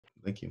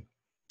Thank you.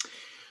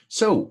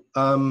 So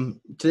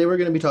today we're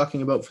going to be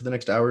talking about, for the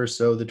next hour or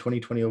so, the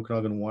 2020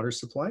 Okanagan water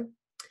supply.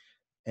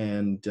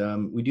 And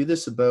we do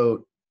this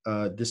about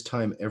this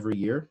time every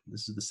year.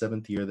 This is the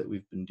seventh year that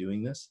we've been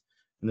doing this.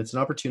 And it's an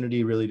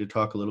opportunity really to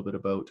talk a little bit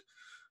about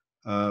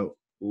uh,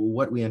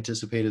 what we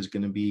anticipate is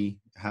going to be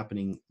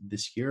happening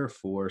this year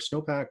for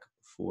snowpack,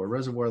 for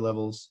reservoir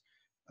levels,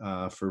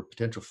 for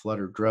potential flood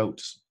or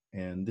drought.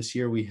 And this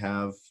year we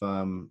have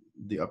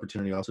the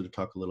opportunity also to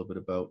talk a little bit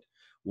about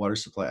water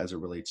supply as it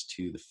relates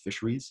to the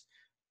fisheries,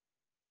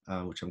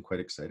 which I'm quite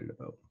excited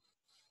about.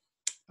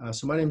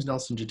 So my name is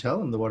Nelson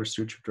Jetel. I'm the Water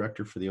Stewardship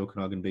Director for the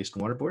Okanagan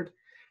Basin Water Board,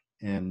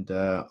 and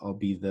I'll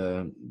be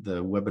the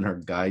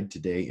webinar guide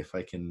today if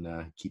I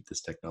can keep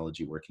this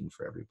technology working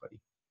for everybody.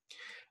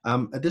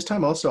 At this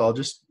time also, I'll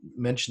just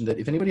mention that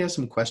if anybody has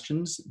some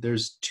questions,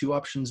 there's two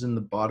options in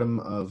the bottom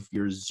of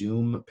your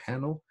Zoom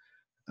panel.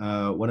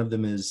 One of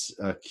them is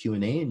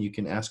Q&A, and you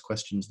can ask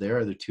questions there,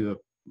 either to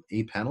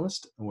a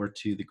panelist or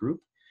to the group.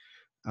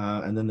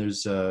 And then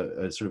there's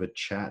a sort of a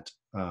chat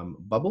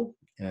bubble,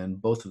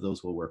 and both of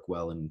those will work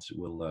well, and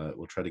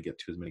we'll try to get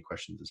to as many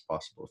questions as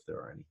possible if there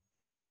are any.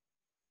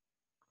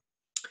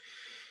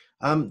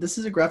 This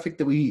is a graphic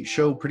that we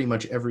show pretty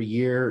much every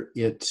year.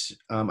 It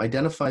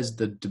identifies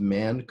the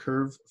demand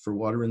curve for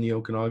water in the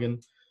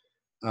Okanagan,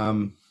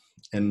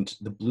 and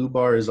the blue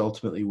bar is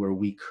ultimately where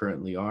we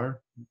currently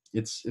are.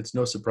 It's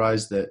no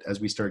surprise that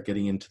as we start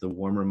getting into the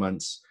warmer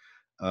months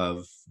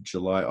of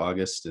July,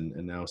 August, and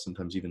now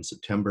sometimes even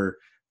September,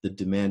 the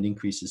demand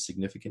increases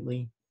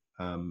significantly.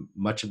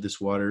 Much of this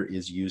water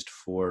is used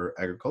for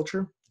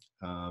agriculture,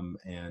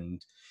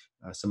 and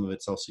some of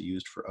it's also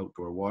used for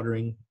outdoor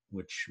watering,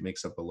 which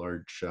makes up a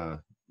large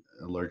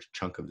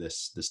chunk of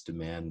this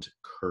demand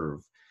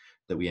curve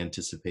that we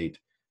anticipate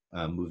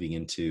moving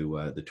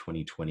into the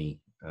 2020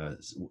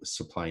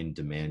 supply and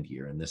demand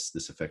year. And this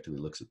effectively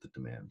looks at the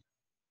demand.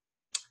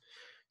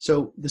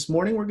 So this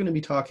morning we're going to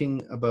be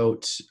talking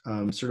about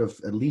sort of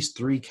at least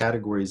three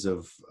categories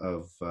of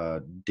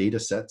data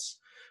sets.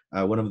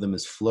 One of them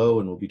is flow,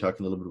 and we'll be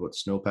talking a little bit about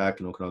snowpack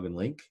and Okanagan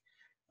Lake,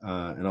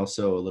 and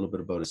also a little bit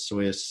about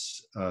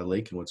Osoyoos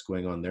Lake and what's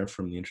going on there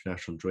from the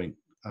International Joint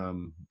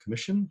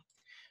Commission.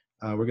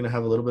 We're going to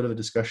have a little bit of a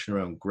discussion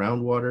around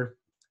groundwater.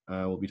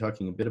 We'll be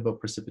talking a bit about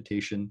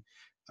precipitation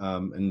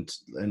and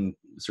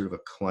sort of a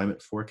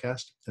climate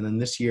forecast. And then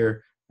this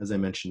year, as I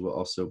mentioned, we'll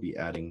also be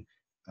adding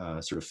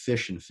sort of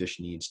fish and fish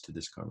needs to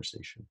this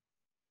conversation.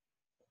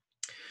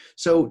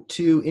 So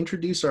to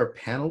introduce our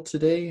panel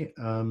today,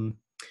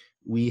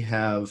 we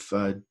have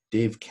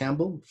Dave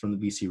Campbell from the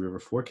BC River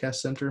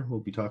Forecast Center, who will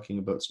be talking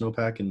about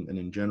snowpack and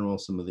in general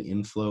some of the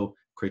inflow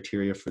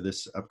criteria for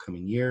this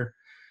upcoming year.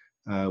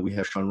 We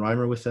have Sean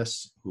Reimer with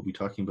us, who will be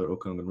talking about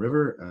Okanagan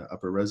River,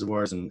 upper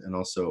reservoirs, and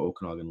also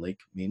Okanagan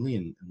Lake mainly,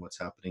 and what's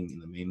happening in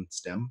the main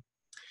stem.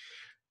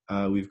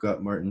 We've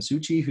got Martin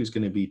Suchi, who's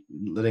going to be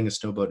letting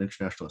us know about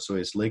international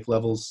Osoyoos Lake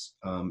levels,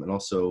 and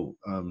also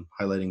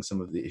highlighting some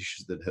of the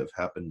issues that have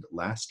happened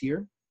last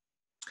year.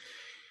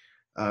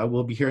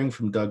 We'll be hearing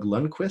from Doug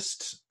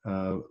Lundquist,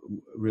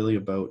 really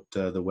about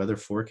the weather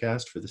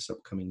forecast for this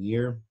upcoming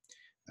year.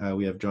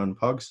 We have John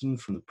Pogson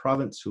from the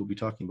province, who will be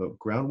talking about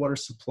groundwater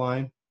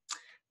supply.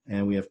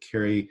 And we have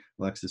Carrie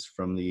Alexis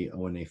from the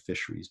ONA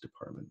Fisheries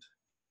Department.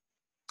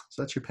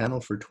 So that's your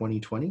panel for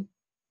 2020.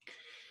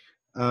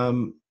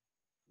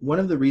 One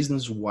of the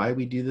reasons why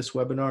we do this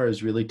webinar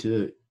is really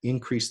to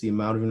increase the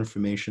amount of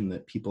information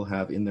that people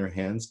have in their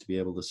hands to be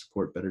able to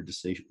support better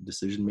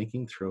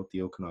decision-making throughout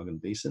the Okanagan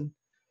Basin.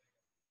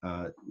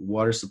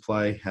 Water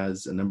supply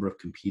has a number of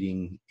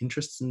competing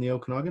interests in the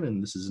Okanagan,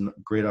 and this is a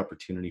great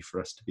opportunity for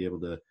us to be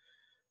able to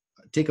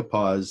take a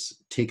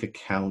pause, take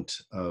account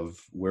of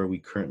where we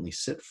currently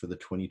sit for the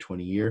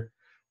 2020 year,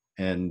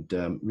 and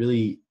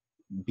really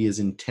be as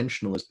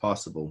intentional as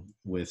possible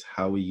with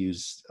how we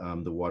use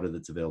the water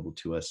that's available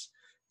to us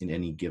in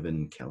any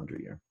given calendar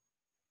year.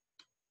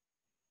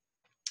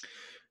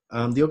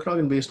 The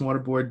Okanagan Basin Water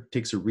Board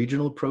takes a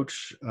regional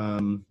approach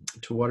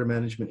to water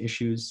management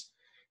issues,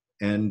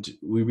 and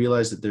we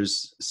realize that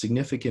there's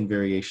significant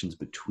variations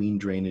between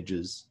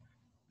drainages,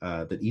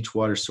 that each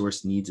water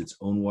source needs its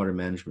own water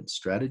management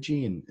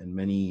strategy, and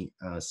many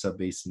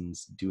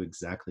subbasins do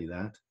exactly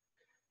that.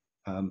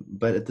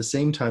 But at the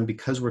same time,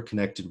 because we're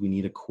connected, we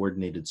need a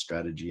coordinated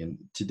strategy, and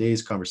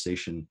today's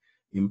conversation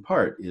in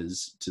part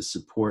is to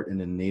support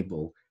and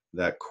enable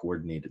that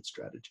coordinated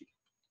strategy.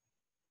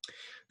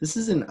 This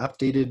is an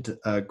updated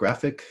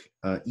graphic.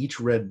 Each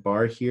red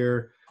bar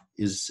here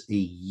is a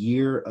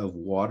year of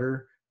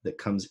water that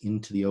comes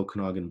into the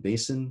Okanagan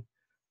Basin.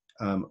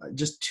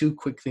 Just two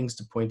quick things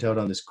to point out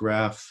on this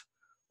graph.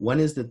 One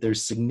is that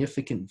there's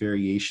significant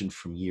variation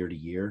from year to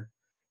year,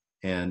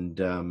 and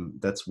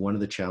that's one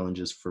of the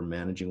challenges for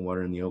managing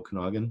water in the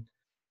Okanagan.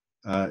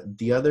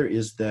 The other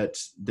is that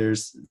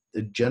there's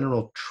a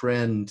general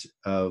trend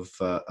of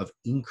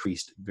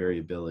increased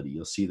variability.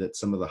 You'll see that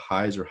some of the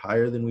highs are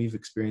higher than we've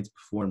experienced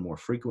before and more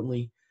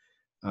frequently,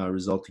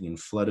 resulting in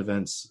flood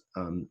events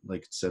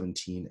like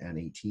 17 and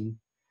 18.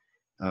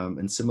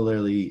 And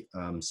similarly,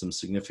 some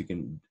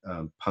significant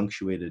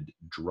punctuated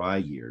dry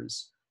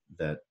years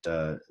that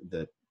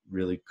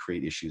really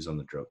create issues on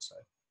the drought side.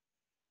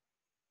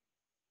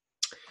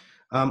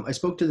 I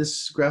spoke to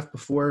this graph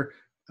before.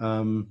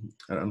 I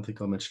don't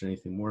think I'll mention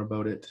anything more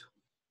about it.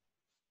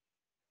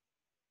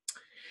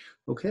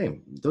 Okay,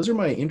 those are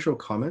my intro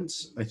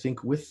comments. I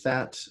think with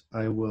that,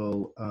 I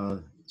will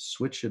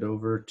switch it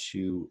over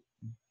to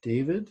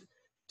David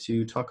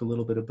to talk a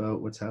little bit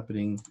about what's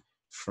happening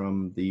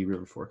from the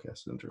River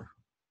Forecast Center.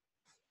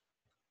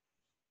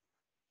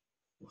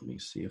 Let me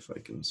see if I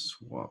can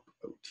swap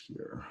out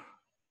here.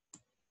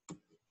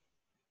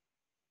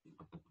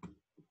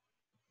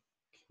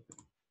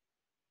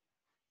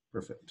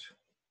 Perfect.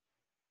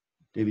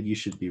 David, you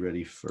should be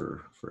ready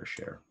for a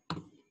share.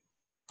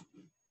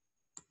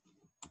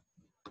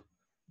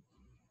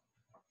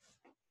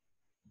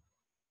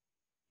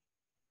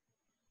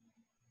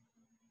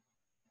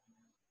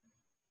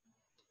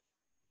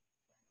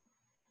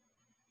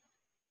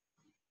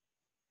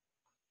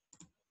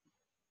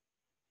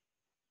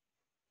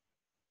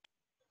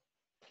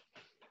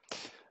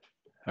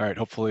 All right,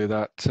 hopefully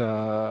that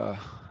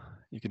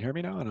you can hear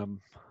me now, and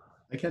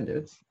I can,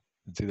 David.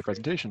 And see the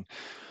presentation.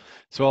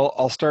 So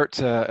I'll start,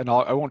 and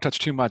I won't touch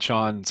too much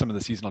on some of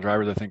the seasonal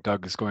drivers. I think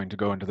Doug is going to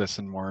go into this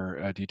in more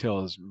detail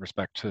as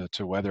respect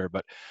to weather,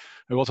 but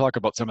I will talk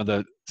about some of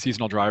the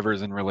seasonal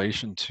drivers in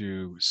relation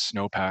to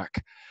snowpack.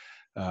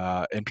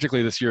 And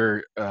particularly this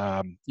year,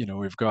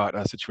 we've got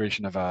a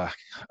situation of a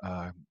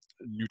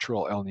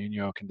neutral El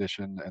Nino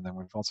condition, and then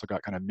we've also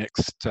got kind of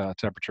mixed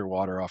temperature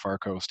water off our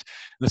coast.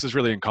 And this is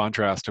really in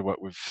contrast to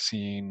what we've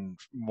seen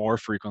more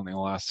frequently in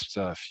the last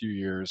few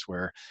years,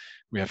 where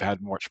we have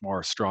had much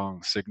more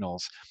strong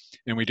signals.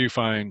 And we do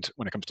find,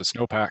 when it comes to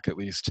snowpack at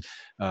least,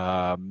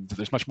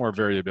 there's much more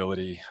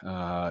variability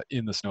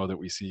in the snow that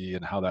we see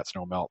and how that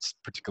snow melts,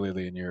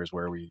 particularly in years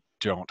where we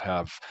don't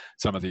have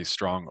some of these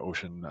strong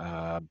ocean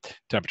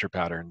temperature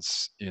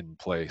patterns in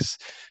place.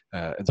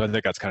 And so I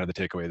think that's kind of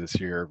the takeaway this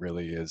year,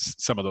 really, is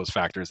some of those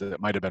factors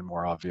that might have been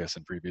more obvious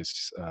in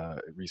previous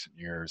recent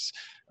years,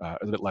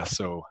 a bit less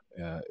so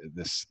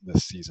this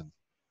season.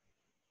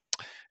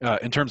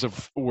 In terms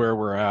of where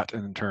we're at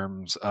in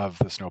terms of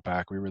the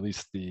snowpack, we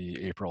released the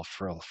April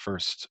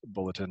 1st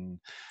bulletin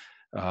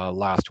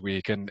last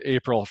week, and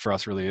April for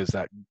us really is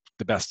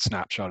the best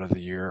snapshot of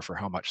the year for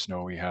how much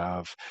snow we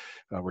have.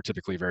 We're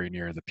typically very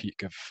near the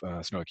peak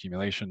of snow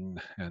accumulation,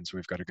 and so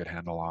we've got a good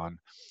handle on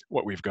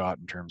what we've got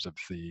in terms of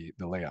the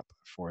layup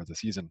for the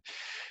season.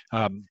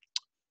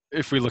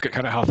 If we look at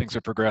kind of how things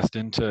have progressed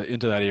into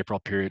that April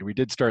period, we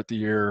did start the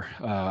year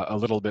a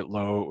little bit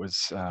low. It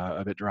was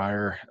a bit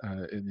drier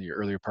in the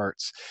earlier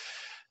parts.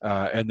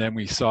 And then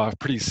we saw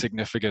pretty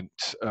significant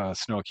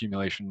snow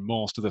accumulation.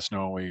 Most of the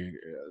snow we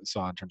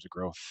saw in terms of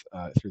growth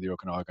through the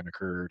Okanagan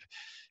occurred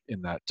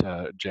in that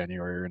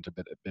January into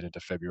a bit into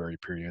February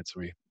period. So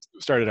we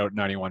started out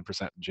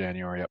 91% in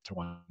January, up to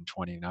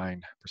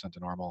 129% to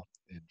normal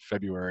in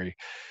February.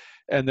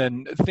 And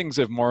then things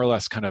have more or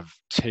less kind of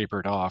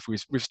tapered off.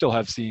 We still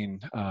have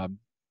seen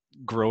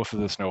growth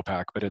of the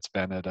snowpack, but it's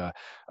been at a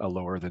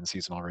lower than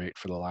seasonal rate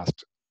for the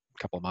last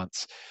couple of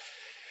months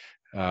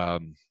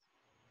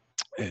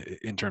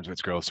in terms of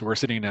its growth. So we're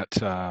sitting at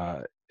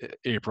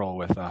April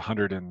with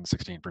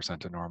 116%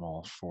 to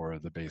normal for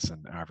the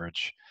basin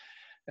average.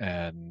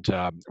 And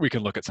we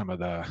can look at some of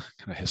the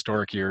kind of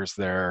historic years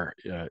there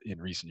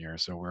in recent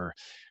years. So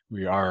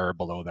we are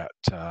below that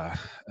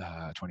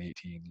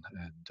 2018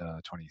 and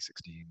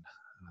 2016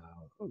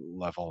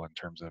 level in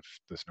terms of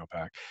the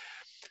snowpack.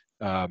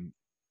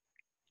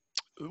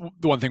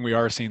 The one thing we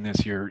are seeing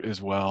this year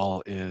as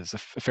well is a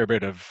fair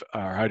bit of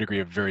high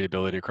degree of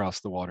variability across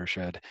the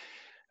watershed.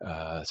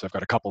 So I've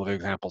got a couple of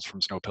examples from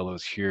snow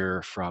pillows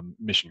here from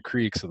Mission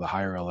Creek, so the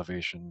higher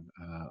elevation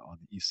on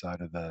the east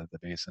side of the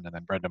basin, and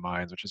then Brenda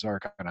Mines, which is our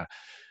kind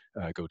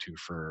of go-to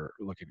for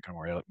looking at kind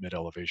of more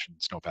mid-elevation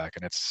snowpack,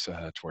 and it's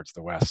towards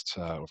the west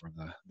over in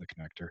the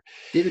connector.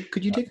 David,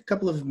 could you take a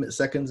couple of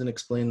seconds and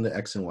explain the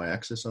X and Y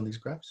axis on these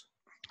graphs?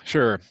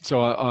 Sure. So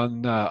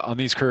on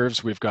these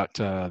curves, we've got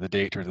the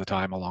date or the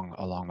time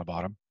along the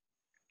bottom.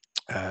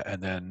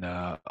 And then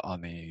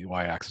on the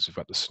y-axis, we've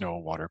got the snow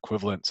water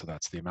equivalent. So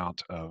that's the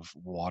amount of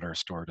water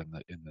stored in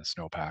the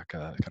snowpack,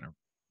 kind of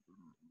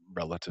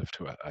relative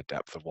to a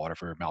depth of water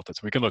for melted.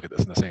 So we can look at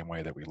this in the same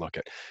way that we look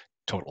at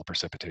total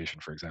precipitation,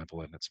 for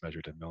example, and it's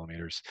measured in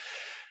millimeters.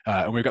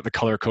 And we've got the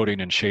color coding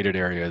in shaded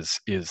areas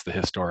is the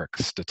historic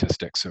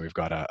statistics. So we've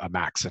got a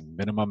max and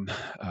minimum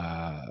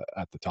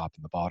at the top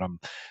and the bottom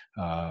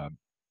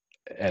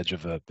edge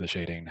of the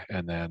shading,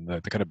 and then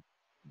the kind of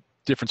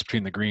difference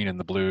between the green and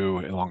the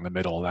blue along the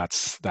middle,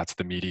 that's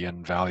the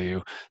median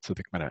value, so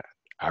the kind of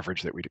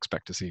average that we'd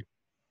expect to see.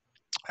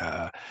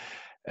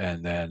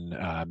 And then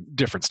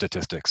different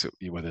statistics,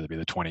 whether it be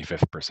the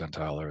 25th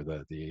percentile or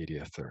the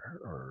 80th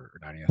or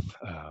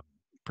 90th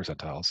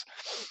percentiles.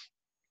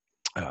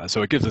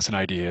 So it gives us an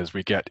idea as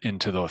we get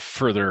into the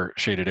further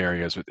shaded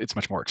areas, it's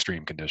much more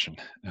extreme condition.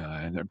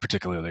 And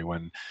particularly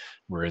when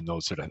we're in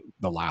those sort of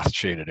the last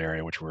shaded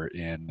area, which we're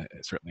in,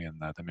 certainly in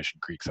the Mission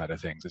Creek side of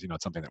things, is,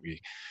 it's something that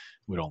we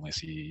would only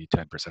see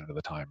 10% of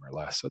the time or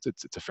less. So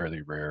it's a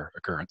fairly rare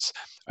occurrence.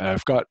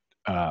 I've got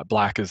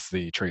black is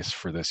the trace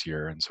for this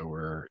year. And so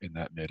we're in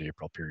that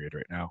mid-April period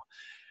right now.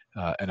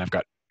 And I've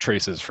got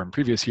traces from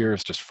previous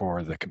years just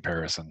for the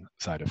comparison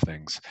side of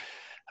things.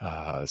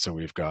 So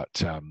we've got,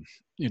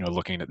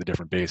 looking at the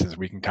different basins,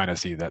 we can kind of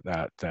see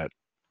that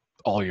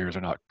all years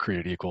are not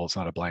created equal. It's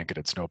not a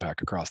blanketed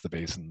snowpack across the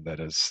basin that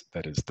is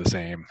the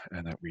same,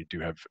 and that we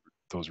do have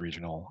those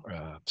regional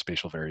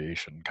spatial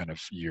variation kind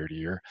of year to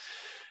year.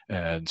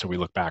 And so we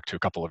look back to a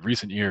couple of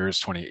recent years.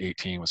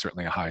 2018 was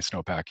certainly a high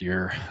snowpack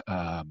year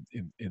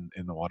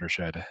in the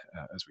watershed,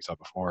 as we saw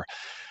before.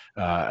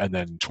 And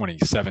then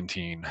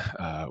 2017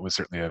 was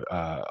certainly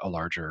a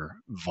larger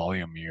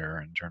volume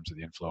year in terms of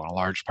the inflow. And a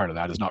large part of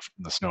that is not from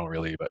the snow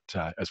really,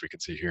 but as we can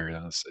see here,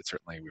 it's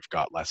certainly we've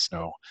got less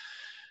snow.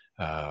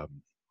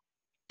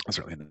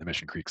 Certainly in the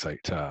Mission Creek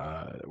site,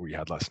 we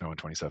had less snow in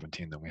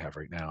 2017 than we have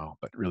right now,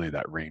 but really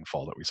that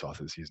rainfall that we saw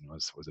through the season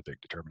was a big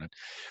determinant.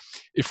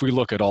 If we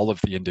look at all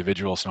of the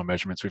individual snow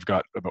measurements, we've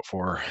got about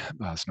 4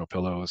 snow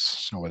pillows,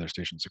 snow weather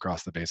stations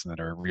across the basin that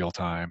are real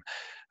time.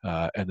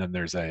 And then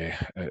there's a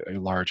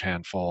large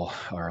handful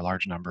or a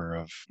large number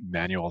of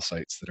manual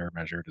sites that are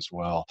measured as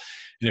well.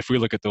 And if we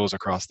look at those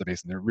across the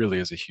basin, there really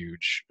is a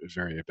huge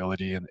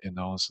variability in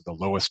those. The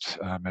lowest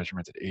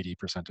measurements at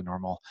 80% of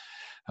normal,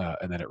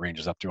 and then it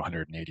ranges up to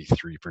 183%.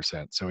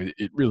 So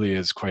it really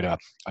is quite a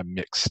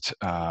mixed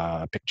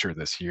picture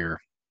this year.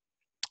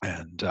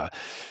 And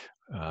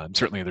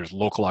certainly there's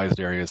localized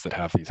areas that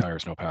have these higher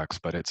snowpacks,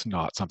 but it's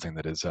not something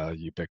that is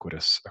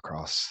ubiquitous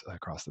across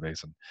the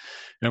basin.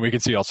 And we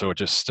can see also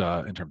just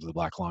in terms of the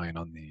black line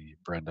on the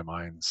Brenda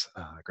Mines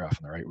graph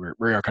on the right,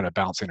 we are kind of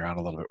bouncing around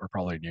a little bit. We're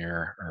probably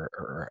near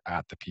or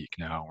at the peak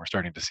now. We're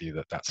starting to see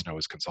that snow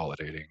is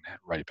consolidating,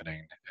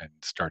 ripening, and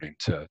starting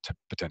to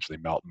potentially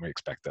melt. And we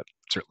expect that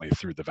certainly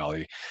through the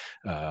valley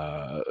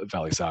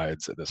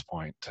sides at this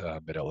point,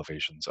 mid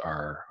elevations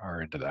are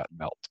into that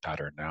melt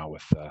pattern now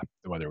with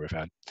the weather we've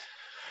had.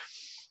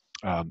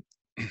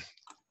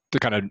 To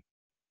kind of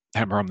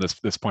hammer home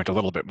this point a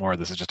little bit more,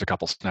 this is just a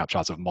couple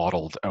snapshots of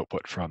modeled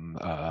output from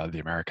the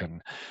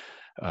American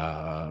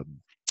NOAA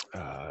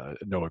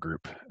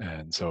group.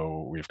 And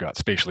so we've got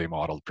spatially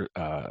modeled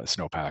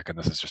snowpack, and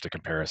this is just a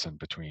comparison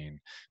between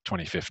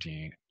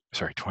 2015,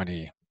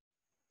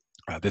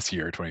 this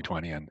year,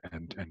 2020 and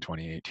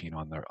 2018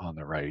 on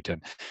the right.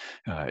 And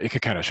it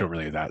could kind of show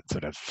really that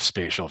sort of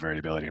spatial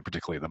variability, and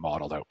particularly the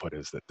modeled output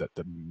is that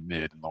the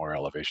mid and lower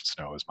elevation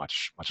snow is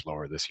much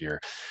lower this year,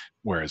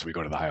 whereas we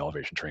go to the high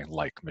elevation terrain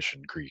like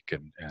Mission Creek,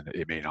 and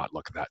it may not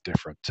look that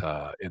different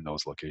in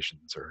those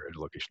locations or in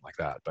a location like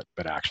that,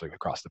 but actually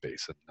across the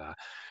basin,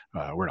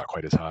 we're not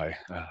quite as high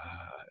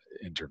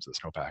in terms of the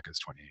snowpack as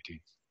 2018.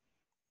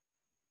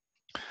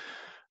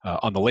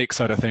 On the lake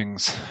side of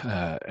things,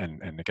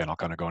 and again, I'll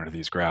kind of go into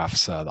these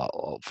graphs.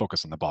 I'll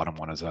focus on the bottom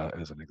one as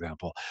an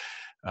example.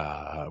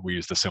 We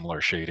used a similar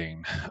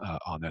shading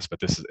on this,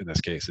 but in this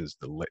case is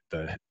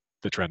the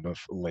trend of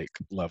lake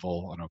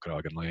level on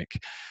Okanagan Lake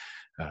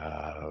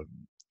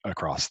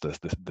across the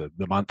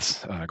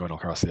months, going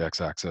across the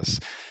x-axis.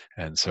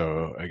 And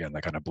so again,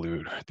 that kind of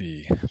blue,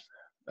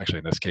 actually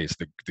in this case,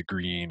 the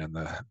green and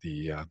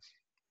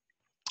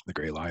the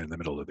gray line in the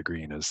middle of the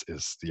green is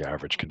the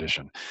average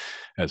condition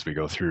as we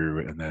go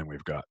through. And then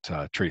we've got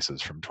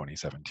traces from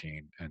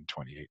 2017 and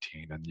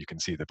 2018. And you can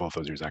see that both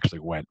those years actually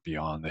went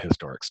beyond the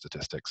historic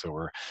statistics. So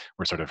we're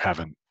sort of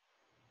having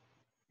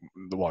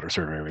the water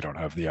survey, we don't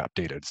have the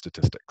updated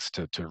statistics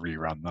to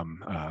rerun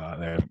them.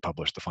 They haven't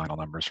published the final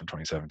numbers from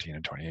 2017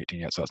 and 2018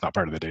 yet. So it's not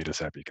part of the data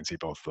set, but you can see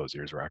both those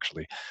years were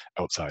actually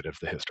outside of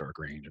the historic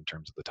range in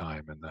terms of the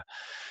time and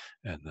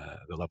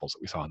the levels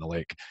that we saw in the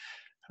lake.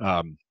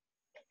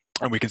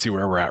 And we can see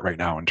where we're at right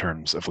now in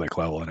terms of lake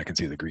level, and I can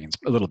see the green's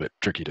a little bit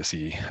tricky to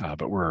see,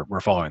 but we're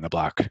following the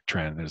black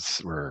trend.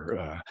 We're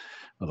a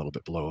little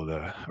bit below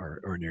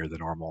or near the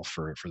normal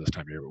for this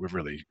time of year, but we've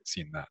really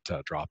seen that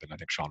drop, and I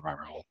think Sean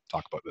Reimer will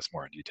talk about this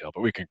more in detail, but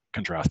we can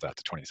contrast that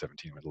to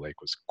 2017 where the lake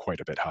was quite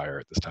a bit higher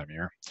at this time of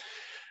year.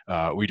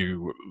 We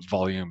do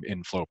volume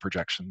inflow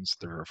projections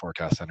through our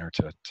forecast center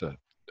to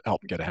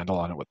help get a handle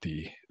on it, what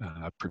the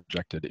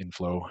projected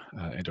inflow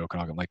into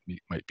Okanagan Lake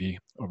might be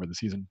over the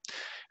season.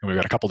 And we've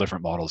got a couple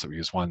different models that we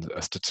use. One,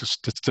 a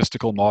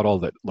statistical model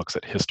that looks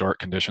at historic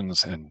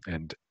conditions and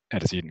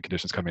antecedent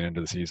conditions coming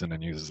into the season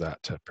and uses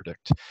that to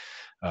predict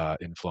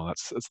inflow.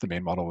 That's the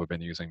main model we've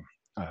been using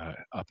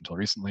up until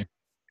recently.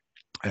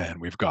 And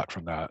we've got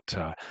from that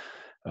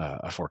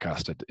a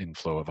forecasted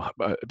inflow of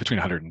between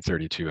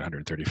 132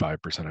 and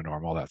 135% of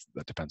normal. That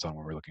depends on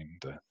when we're looking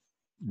to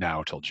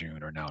now till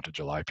June or now to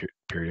July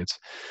periods.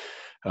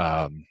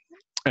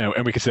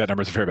 and we can see that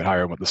number is a fair bit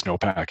higher than what the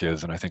snowpack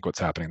is. And I think what's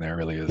happening there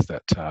really is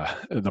that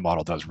the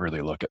model does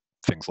really look at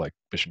things like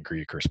Mission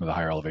Creek or some of the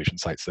higher elevation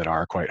sites that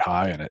are quite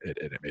high, and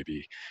it may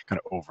be kind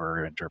of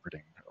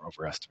over-interpreting or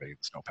overestimating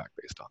the snowpack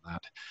based on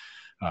that.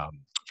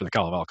 For the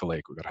Kalamalka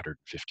Lake, we've got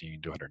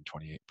 115 to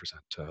 128%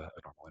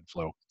 normal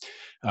inflow.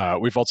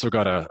 We've also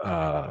got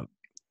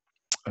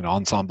an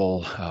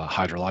ensemble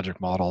hydrologic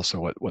model.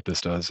 So what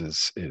this does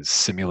is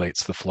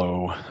simulates the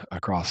flow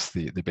across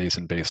the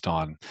basin based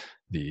on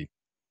the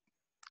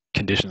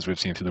conditions we've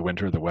seen through the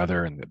winter, the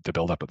weather, and the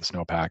buildup of the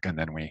snowpack, and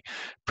then we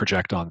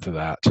project onto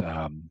that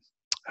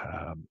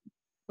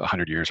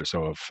 100 years or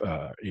so of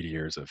 80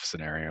 years of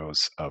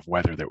scenarios of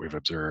weather that we've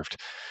observed,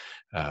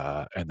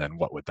 and then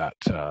what would that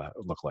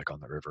look like on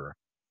the river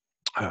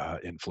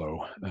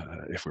inflow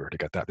if we were to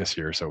get that this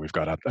year. So we've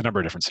got a number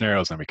of different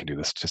scenarios, and we can do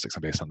the statistics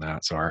based on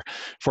that. So our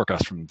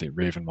forecast from the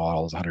Raven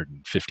model is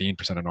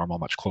 115% of normal,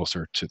 much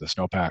closer to the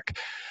snowpack,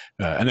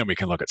 and then we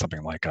can look at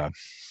something like a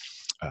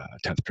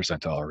 10th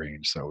percentile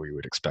range. So we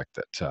would expect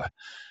that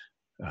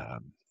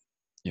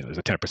there's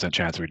a 10%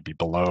 chance we'd be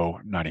below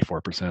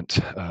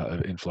 94%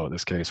 of inflow in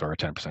this case, or a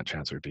 10%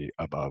 chance we'd be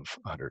above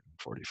 145%.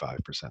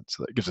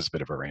 So that gives us a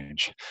bit of a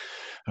range.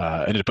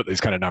 And to put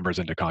these kind of numbers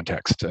into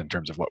context in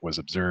terms of what was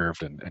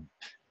observed, and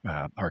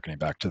harkening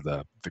back to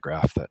the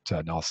graph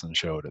that Nelson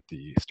showed at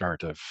the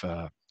start of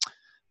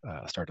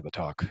the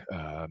talk,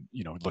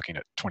 looking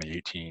at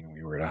 2018,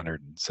 we were at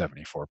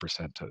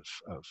 174% of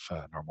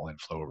normal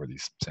inflow over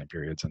these same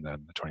periods, and then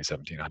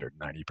 2017,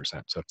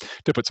 190%. So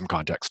to put some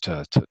context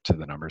to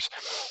the numbers,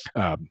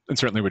 and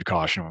certainly would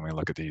caution when we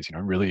look at these,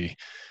 really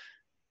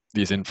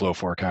these inflow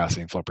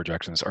forecasting, flow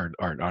projections are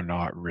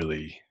not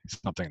really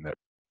something that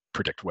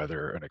predict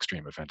whether an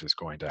extreme event is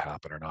going to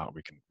happen or not.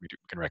 We can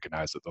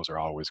recognize that those are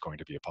always going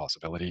to be a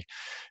possibility,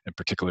 and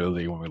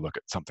particularly when we look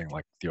at something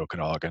like the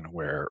Okanagan,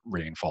 where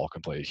rainfall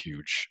can play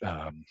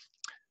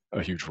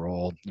a huge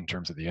role in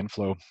terms of the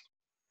inflow.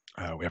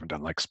 We haven't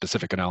done like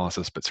specific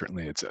analysis, but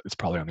certainly it's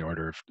probably on the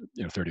order of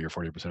 30 or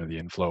 40% of the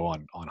inflow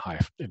on high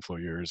inflow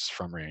years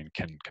from rain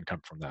can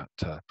come from that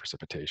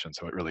precipitation.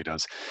 So it really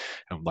does,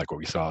 like what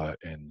we saw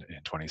in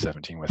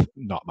 2017 with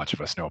not much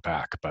of a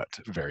snowpack, but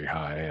very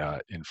high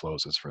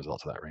inflows as a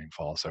result of that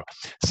rainfall. So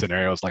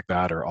scenarios like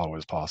that are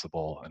always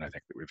possible, and I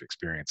think that we've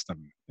experienced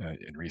them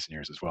in recent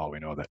years as well. We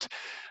know that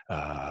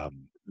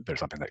there's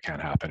something that can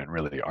happen and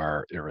really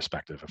are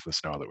irrespective of the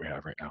snow that we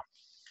have right now.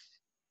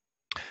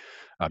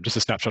 Just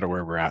a snapshot of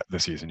where we're at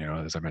this season.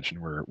 As I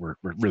mentioned, we're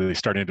really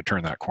starting to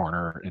turn that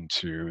corner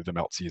into the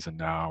melt season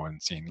now,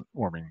 and seeing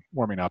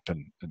warming up,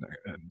 and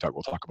Doug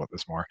will talk about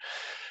this more.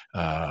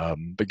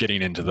 But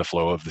getting into the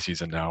flow of the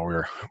season now,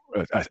 we're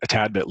a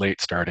tad bit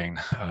late starting,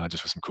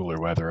 just with some cooler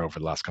weather over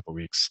the last couple of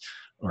weeks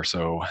or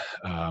so.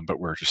 But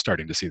we're just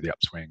starting to see the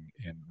upswing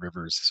in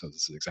rivers. So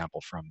this is an example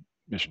from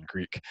Mission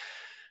Creek.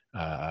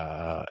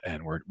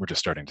 And we're just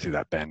starting to see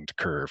that bend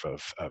curve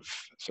of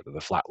sort of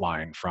the flat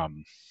line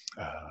from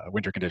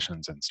winter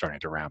conditions and starting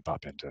to ramp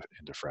up into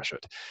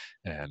freshet,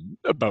 and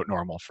about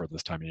normal for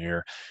this time of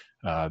year.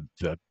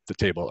 The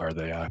table, or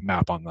the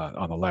map on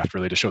the left,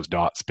 really just shows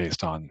dots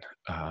based on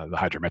the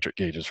hydrometric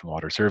gauges from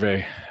Water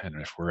Survey, and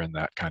if we're in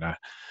that kind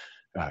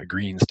of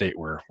green state,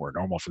 we're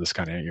normal for this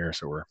kind of year,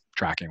 so we're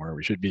tracking where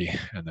we should be.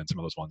 And then some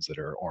of those ones that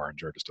are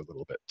orange are just a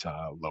little bit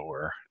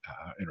lower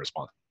in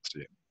response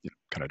to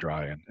kind of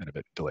dry and a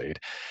bit delayed.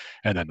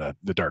 And then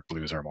the dark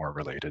blues are more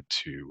related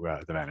to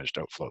the managed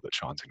outflow that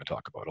Sean's going to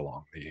talk about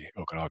along the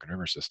Okanagan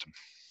River system.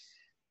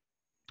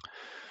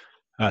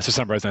 So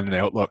summarizing the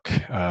outlook,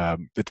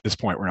 at this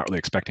point, we're not really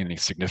expecting any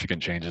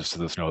significant changes to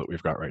the snow that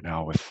we've got right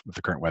now with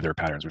the current weather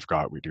patterns we've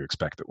got. We do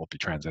expect that we'll be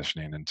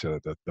transitioning into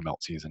the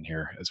melt season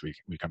here as we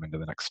come into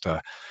the next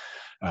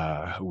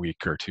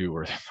week or two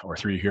or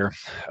three here.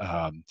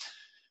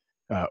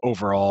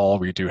 Overall,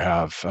 we do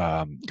have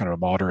kind of a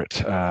moderate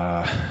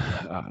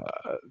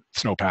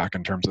snowpack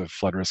in terms of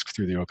flood risk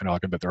through the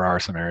Okanagan, but there are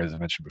some areas I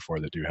mentioned before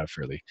that do have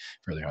fairly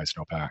high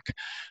snowpack.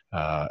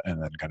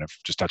 And then kind of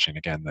just touching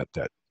again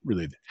that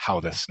really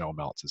how this snow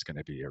melts is going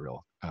to be a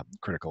real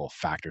critical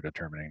factor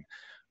determining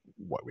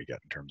what we get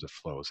in terms of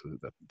flow. So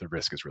the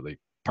risk is really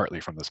partly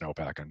from the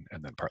snowpack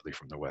and then partly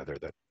from the weather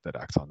that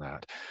acts on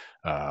that.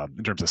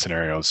 In terms of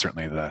scenarios,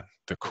 certainly the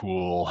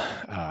cool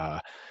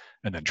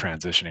and then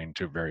transitioning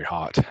to very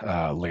hot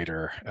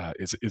later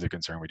is a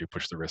concern. We do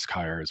push the risk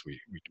higher as we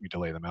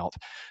delay the melt.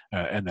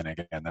 And then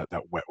again,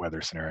 that wet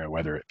weather scenario,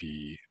 whether it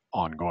be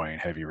ongoing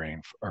heavy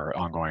rain or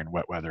ongoing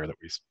wet weather that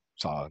we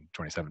saw in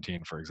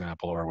 2017, for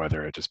example, or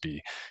whether it just be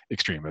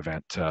extreme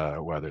event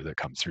weather that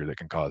comes through that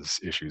can cause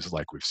issues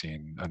like we've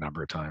seen a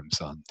number of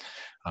times on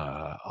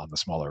the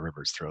smaller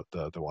rivers throughout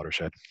the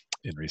watershed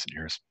in recent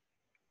years.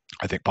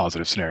 I think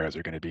positive scenarios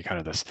are going to be kind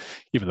of this,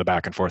 even the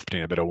back and forth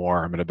between a bit of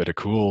warm and a bit of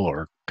cool,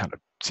 or kind of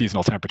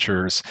seasonal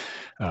temperatures,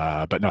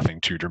 but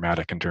nothing too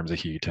dramatic in terms of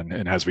heat.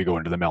 And as we go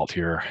into the melt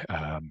here,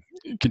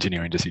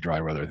 continuing to see dry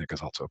weather, I think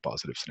is also a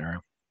positive scenario.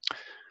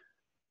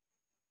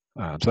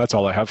 So that's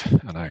all I have,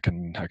 and I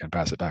can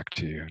pass it back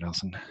to you,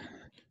 Nelson.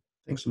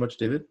 Thanks so much,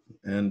 David.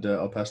 And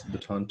I'll pass the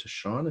baton to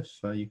Sean if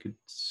you could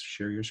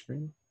share your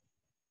screen.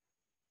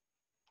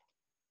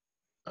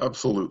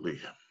 Absolutely.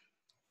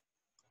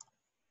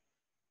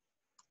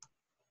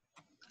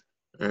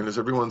 And is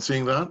everyone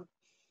seeing that?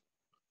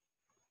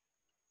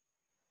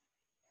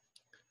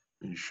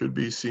 You should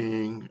be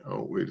seeing,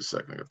 oh, wait a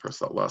second, I gotta press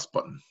that last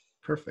button.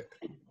 Perfect.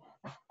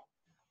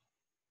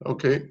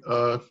 Okay,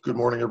 good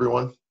morning,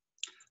 everyone.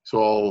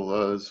 So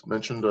I'll, as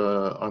mentioned,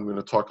 I'm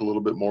gonna talk a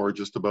little bit more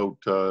just about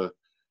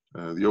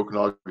the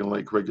Okanagan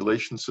Lake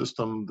regulation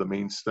system, the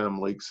main stem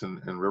lakes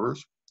and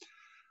rivers.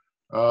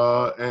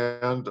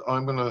 And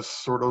I'm gonna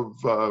sort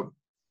of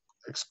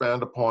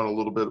expand upon a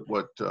little bit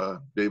what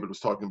David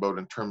was talking about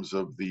in terms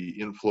of the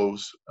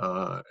inflows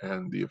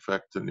and the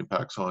effect and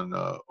impacts on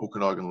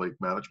Okanagan Lake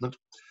management.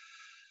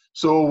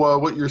 So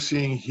what you're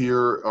seeing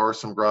here are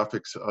some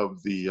graphics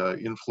of the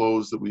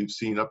inflows that we've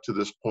seen up to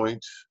this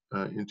point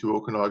into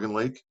Okanagan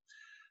Lake.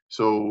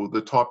 So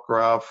the top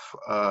graph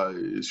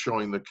is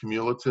showing the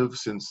cumulative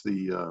since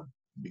the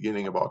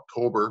beginning of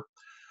October.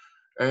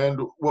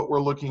 And what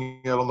we're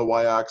looking at on the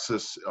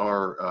y-axis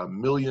are a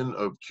million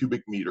of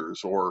cubic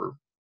meters, or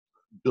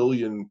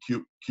billion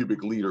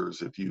cubic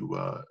liters, if you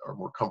are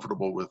more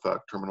comfortable with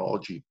that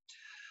terminology.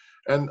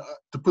 And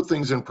to put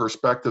things in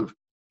perspective,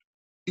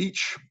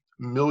 each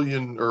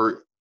million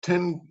or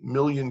 10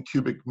 million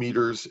cubic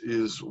meters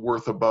is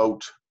worth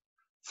about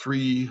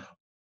 3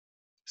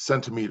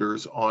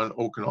 centimeters on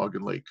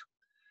Okanagan Lake.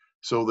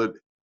 So that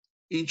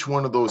each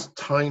one of those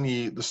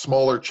tiny, the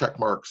smaller check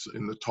marks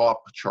in the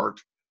top chart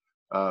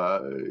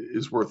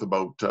is worth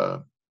about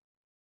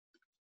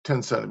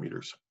 10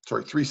 centimeters,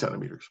 sorry, 3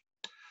 centimeters.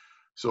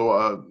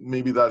 So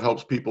maybe that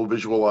helps people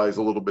visualize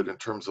a little bit in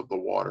terms of the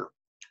water.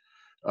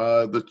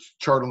 The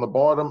chart on the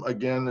bottom,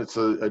 again, it's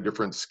a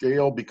different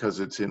scale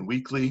because it's in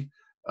weekly.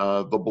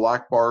 The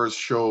black bars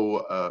show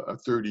a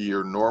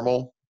 30-year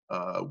normal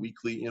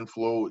weekly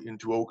inflow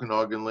into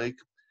Okanagan Lake.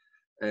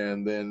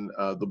 And then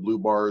the blue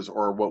bars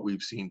are what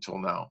we've seen till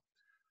now.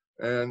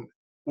 And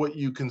what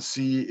you can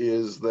see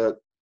is that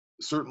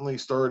certainly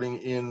starting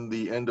in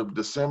the end of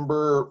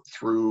December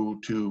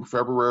through to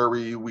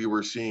February, we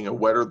were seeing a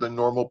wetter than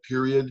normal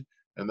period.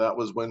 And that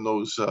was when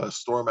those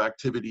storm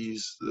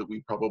activities that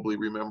we probably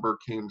remember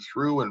came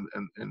through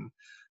and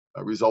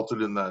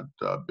resulted in that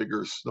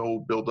bigger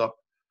snow buildup.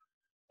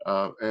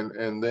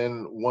 And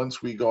then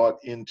once we got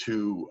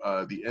into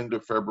the end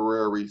of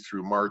February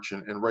through March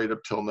and right up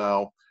till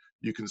now,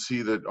 you can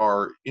see that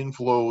our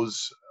inflows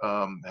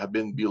have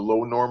been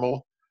below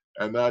normal.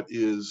 And that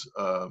is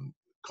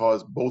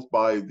caused both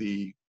by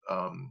the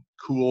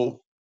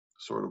cool,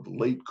 sort of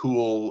late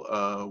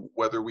cool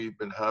weather we've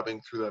been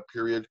having through that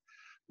period,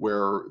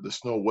 where the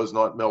snow was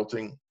not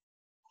melting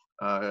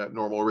at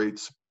normal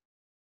rates,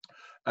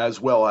 as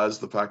well as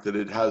the fact that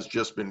it has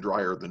just been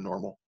drier than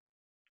normal.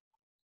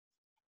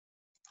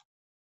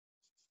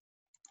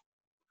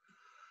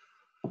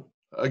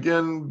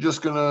 Again,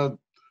 just gonna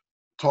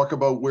talk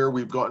about where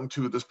we've gotten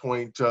to at this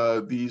point.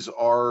 These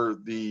are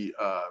the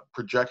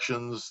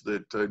projections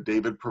that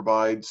David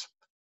provides.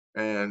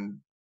 And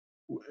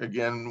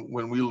again,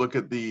 when we look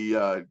at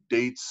the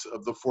dates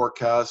of the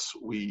forecasts,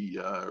 we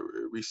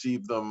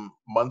receive them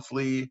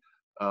monthly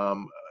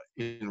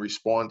in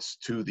response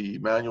to the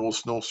manual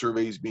snow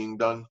surveys being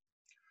done.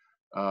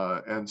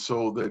 And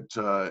so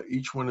that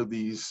each one of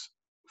these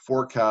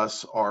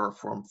forecasts are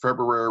from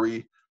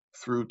February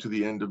through to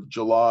the end of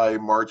July,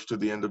 March to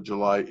the end of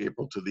July,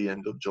 April to the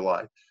end of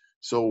July.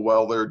 So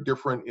while they're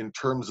different in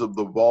terms of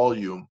the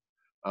volume,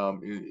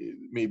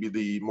 maybe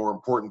the more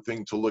important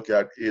thing to look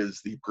at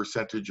is the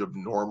percentage of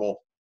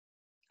normal.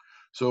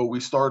 So we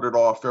started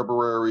off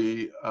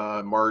February,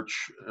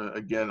 March,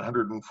 again,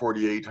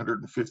 148,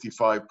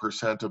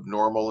 155% of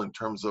normal in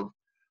terms of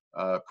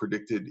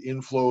predicted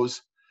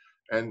inflows.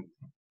 And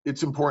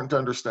it's important to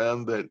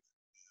understand that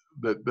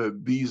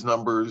these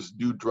numbers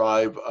do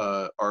drive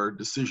our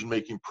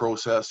decision-making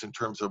process in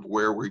terms of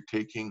where we're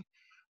taking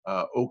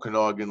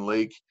Okanagan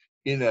Lake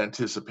in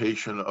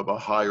anticipation of a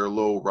high or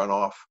low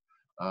runoff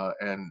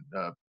and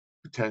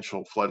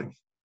potential flooding.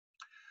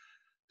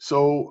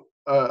 So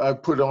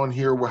I've put on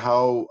here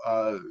how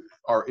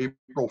our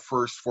April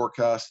 1st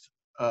forecast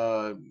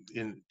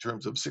in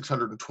terms of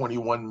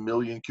 621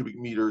 million cubic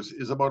meters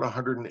is about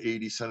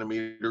 180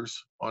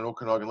 centimeters on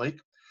Okanagan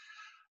Lake.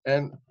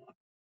 And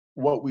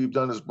what we've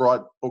done is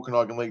brought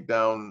Okanagan Lake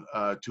down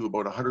to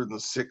about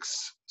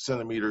 106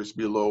 centimeters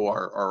below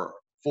our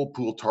full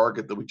pool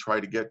target that we try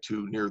to get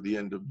to near the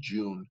end of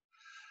June.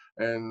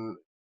 And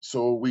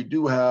so we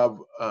do have,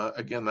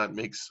 again, that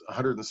makes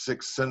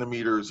 106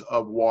 centimeters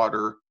of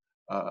water,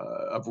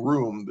 of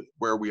room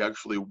where we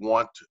actually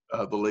want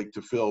the lake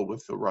to fill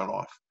with the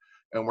runoff.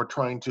 And we're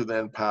trying to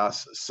then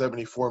pass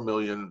 74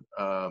 million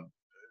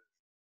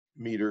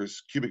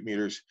cubic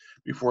meters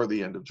before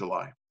the end of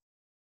July.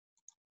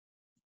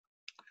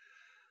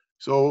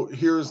 So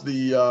here's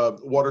the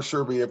Water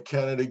Survey of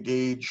Canada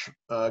gauge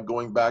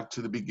going back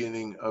to the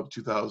beginning of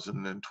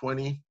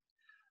 2020.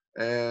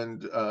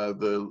 And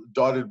the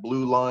dotted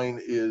blue line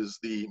is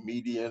the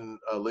median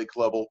lake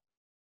level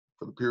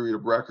for the period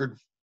of record.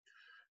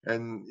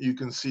 And you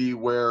can see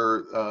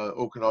where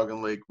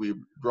Okanagan Lake,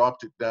 we've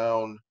dropped it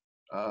down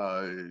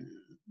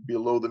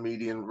below the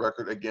median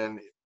record, again,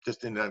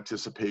 just in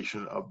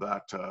anticipation of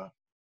that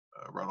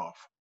runoff.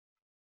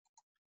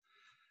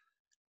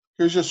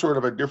 Here's just sort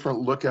of a different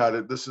look at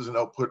it. This is an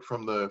output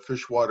from the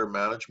fish water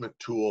management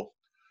tool.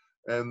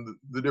 And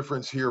the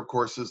difference here, of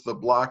course, is the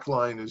black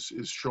line is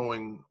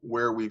showing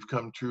where we've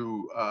come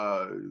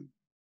to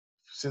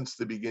since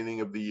the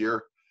beginning of the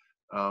year.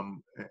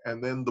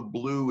 And then the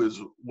blue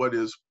is what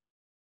is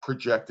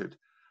projected.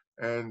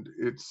 And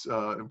it's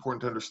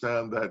important to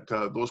understand that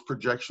those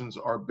projections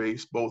are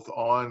based both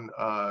on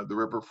the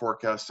River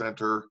Forecast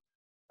Center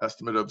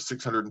estimate of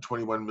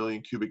 621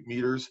 million cubic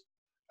meters,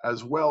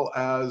 as well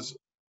as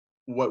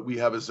what we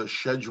have as a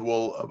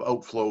schedule of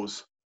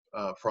outflows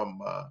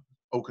from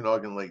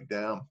Okanagan Lake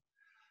Dam.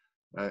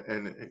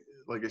 And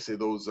like I say,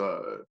 those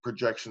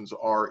projections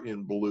are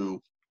in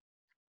blue.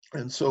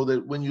 And so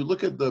that when you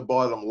look at the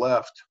bottom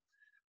left,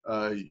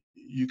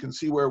 you can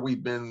see where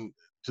we've been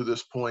to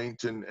this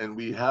point, and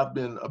we have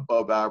been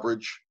above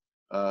average.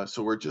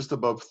 So we're just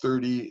above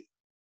 30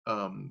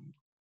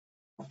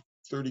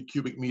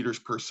 cubic meters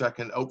per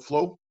second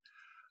outflow.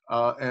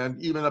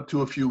 And even up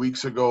to a few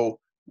weeks ago,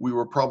 we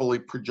were probably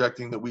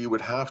projecting that we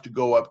would have to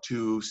go up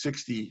to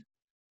 60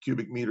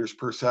 cubic meters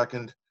per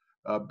second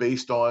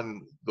based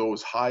on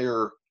those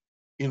higher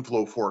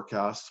inflow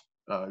forecasts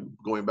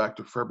going back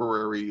to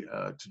February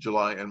to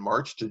July and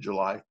March to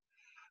July.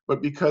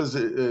 But because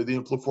the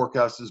inflow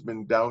forecast has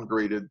been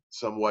downgraded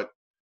somewhat,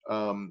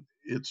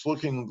 it's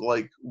looking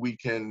like we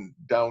can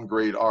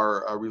downgrade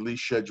our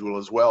release schedule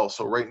as well.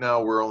 So right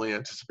now we're only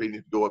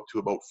anticipating to go up to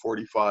about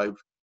 45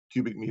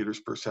 cubic meters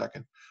per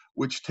second,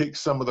 which takes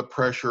some of the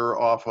pressure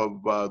off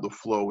of the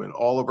flow in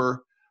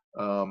Oliver.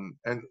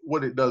 And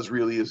what it does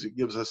really is it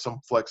gives us some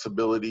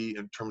flexibility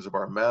in terms of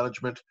our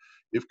management.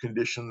 If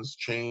conditions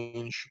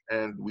change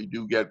and we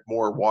do get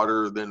more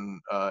water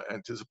than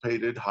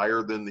anticipated,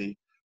 higher than the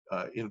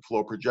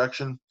inflow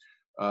projection,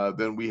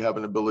 then we have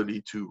an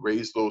ability to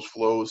raise those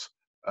flows.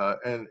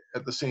 And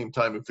at the same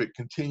time, if it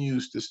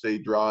continues to stay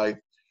dry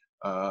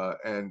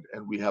and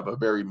we have a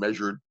very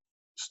measured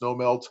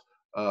snowmelt,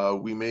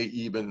 we may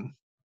even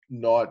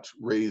not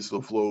raise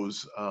the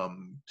flows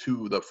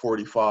to the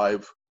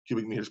 45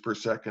 cubic meters per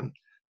second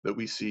that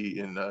we see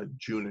in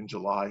June and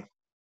July.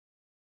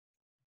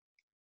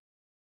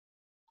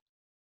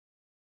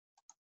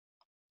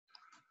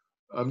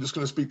 I'm just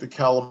going to speak to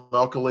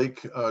Kalamalka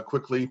Lake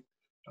quickly.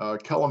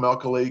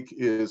 Kalamalka Lake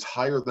is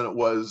higher than it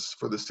was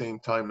for the same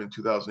time in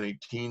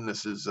 2018.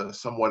 This is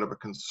somewhat of a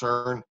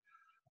concern,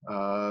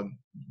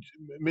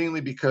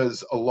 mainly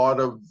because a lot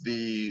of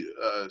the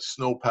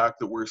snowpack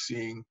that we're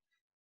seeing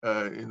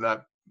in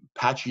that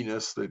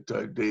patchiness that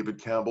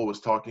David Campbell was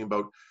talking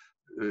about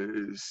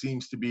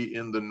seems to be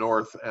in the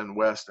north and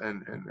west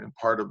and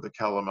part of the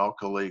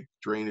Kalamalka Lake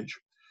drainage.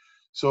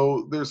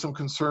 So there's some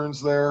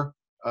concerns there.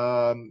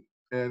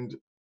 And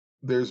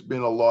there's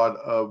been a lot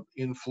of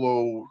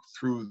inflow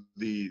from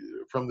the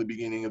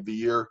beginning of the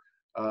year.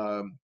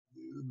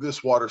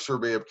 This Water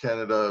Survey of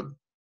Canada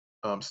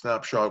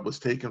snapshot was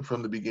taken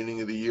from the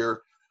beginning of the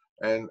year,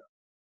 and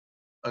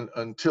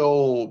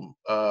until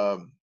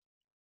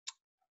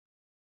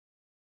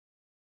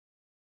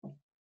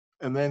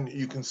and then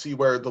you can see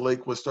where the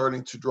lake was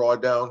starting to draw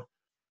down.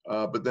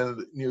 But then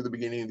near the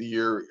beginning of the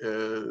year,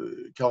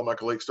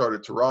 Kalamalka Lake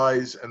started to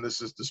rise, and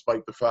this is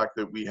despite the fact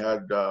that we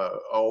had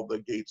all the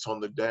gates on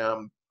the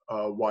dam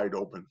wide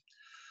open.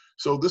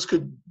 So this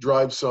could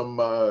drive some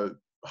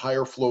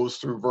higher flows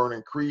through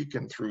Vernon Creek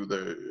and through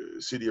the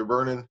city of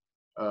Vernon,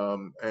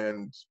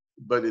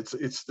 but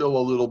it's still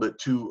a little bit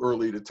too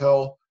early to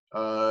tell,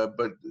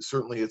 but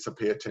certainly it's a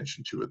pay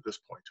attention to at this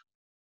point.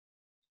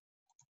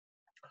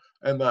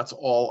 And that's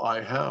all I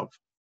have,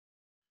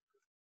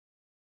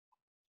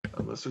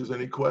 unless there's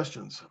any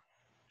questions.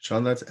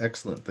 Sean, that's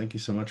excellent. Thank you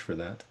so much for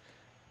that.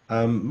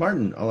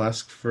 Martin, I'll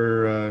ask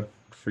for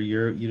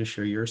you to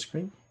share your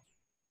screen.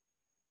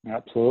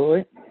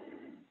 Absolutely.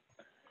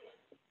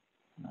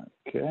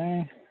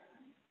 Okay.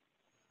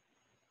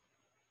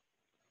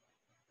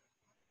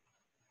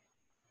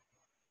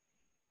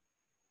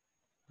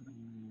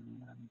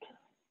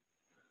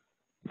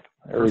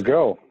 There we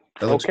go.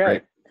 That looks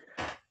great.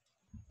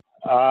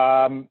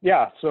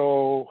 Yeah,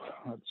 so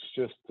let's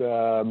just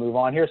move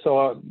on here.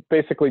 So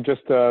basically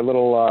just a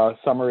little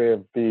summary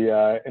of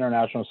the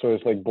International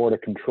Soils Lake Board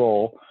of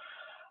Control.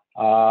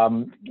 A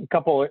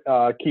couple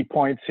key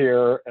points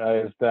here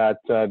is that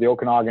the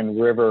Okanagan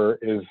River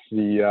is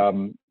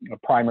the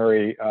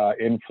primary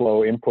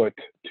inflow input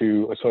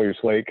to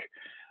Osoyoos Lake.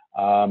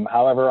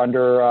 However,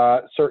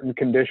 under certain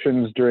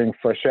conditions during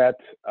freshet,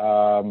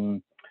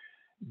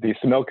 the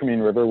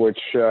Similkameen River, which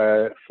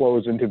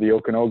flows into the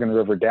Okanagan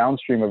River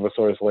downstream of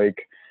Osoyoos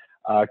Lake,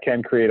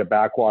 can create a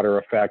backwater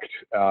effect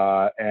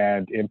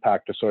and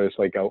impact Osoyoos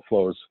Lake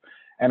outflows,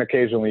 and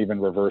occasionally even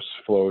reverse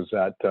flows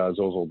at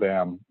Zozul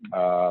Dam.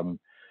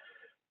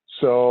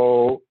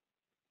 So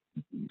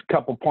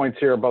couple points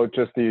here about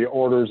just the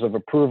orders of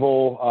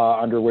approval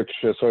under which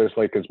Sawyers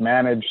Lake is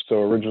managed.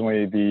 So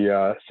originally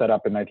set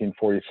up in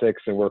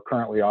 1946, and we're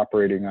currently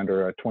operating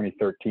under a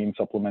 2013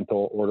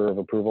 supplemental order of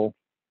approval.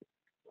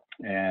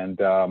 And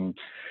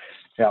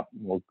yeah,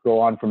 we'll go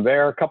on from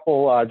there. A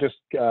couple just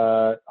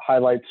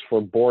highlights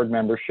for board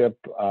membership.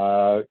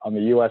 On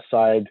the U.S.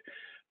 side,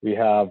 we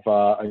have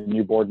a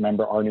new board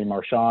member, Arnie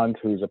Marchand,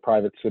 who's a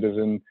private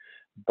citizen,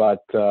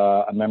 but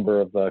a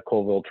member of the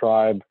Colville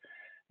tribe.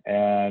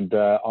 And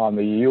on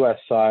the U.S.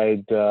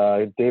 side,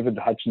 David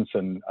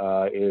Hutchinson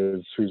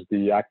who's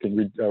the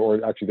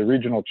the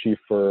regional chief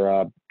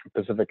for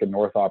Pacific and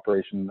North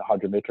operation,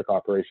 hydrometric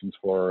operations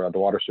for the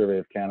Water Survey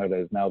of Canada,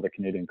 is now the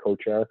Canadian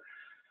co-chair.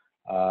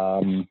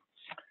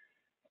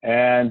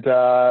 And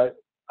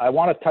I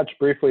want to touch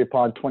briefly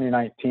upon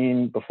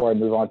 2019 before I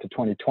move on to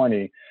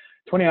 2020.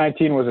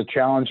 2019 was a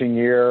challenging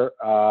year.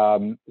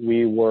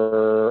 We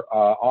were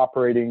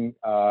operating,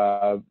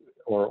 or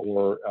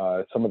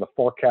some of the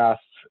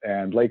forecasts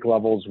and lake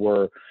levels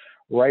were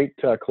right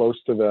close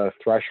to the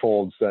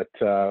thresholds that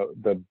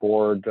the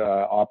board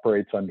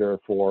operates under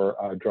for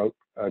drought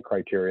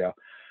criteria.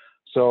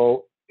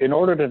 So in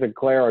order to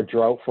declare a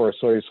drought for a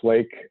Sawyers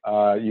Lake,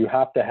 you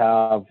have to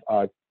have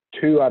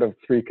 2 out of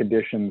 3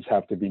 conditions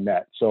have to be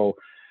met. So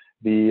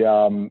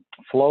the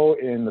flow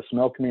in the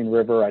Similkameen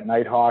River at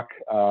Nighthawk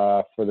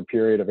for the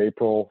period of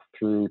April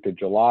through to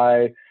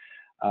July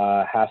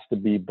has to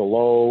be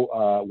below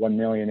 1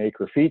 million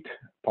acre feet.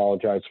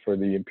 Apologize for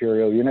the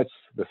imperial units.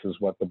 This is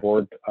what the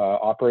board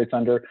operates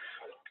under.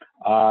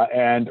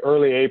 And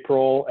early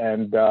April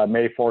and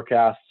May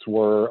forecasts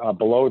were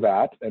below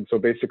that. And so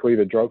basically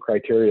the drought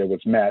criteria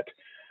was met.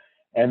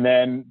 And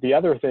then the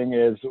other thing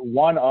is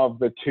one of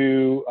the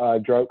 2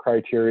 drought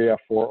criteria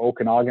for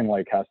Okanagan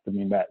Lake has to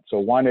be met. So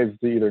one is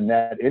the either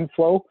net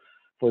inflow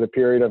for the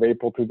period of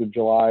April through to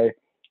July,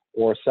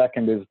 or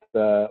second is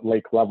the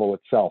lake level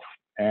itself.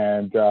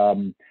 And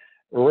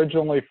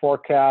originally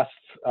forecasts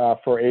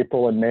for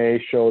April and May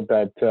showed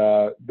that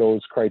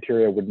those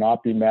criteria would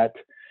not be met.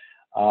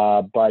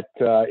 But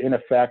in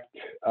effect,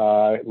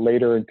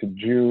 later into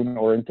June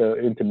or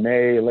into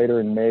May, later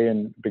in May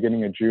and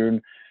beginning of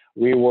June,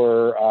 we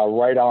were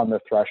right on the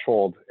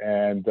threshold.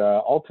 And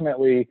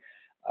ultimately,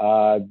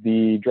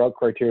 the drought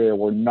criteria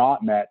were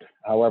not met.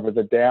 However,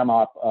 the dam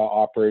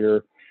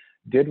operator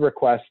did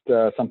request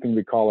something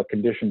we call a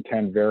condition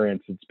 10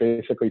 variance. It's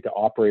basically to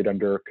operate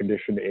under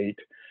condition 8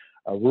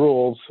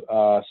 rules,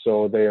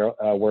 so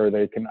where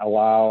they can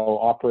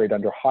operate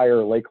under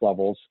higher lake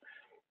levels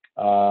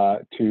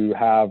to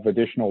have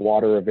additional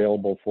water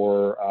available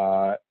for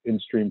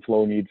in-stream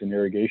flow needs and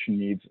irrigation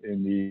needs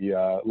in the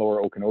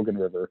lower Okanagan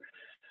River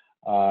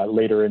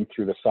later in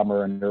through the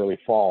summer and early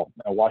fall.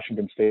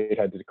 Washington State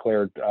had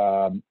declared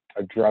a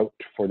drought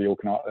for the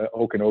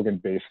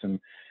Okanagan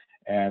Basin,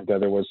 and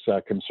there was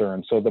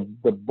concern. So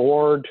the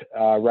board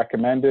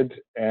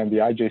recommended, and the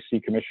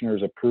IJC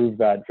commissioners approved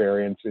that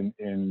variance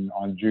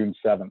on June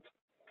 7th.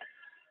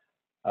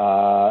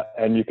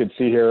 And you can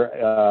see here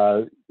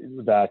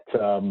that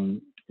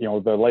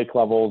the lake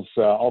levels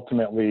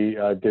ultimately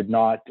did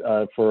not,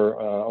 for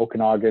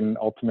Okanagan,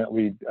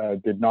 ultimately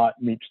did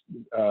not meet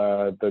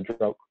the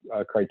drought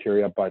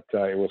criteria, but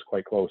it was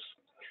quite close.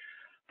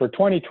 For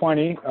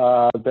 2020,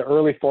 the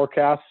early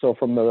forecast, so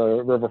from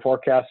the River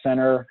Forecast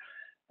Center,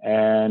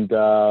 and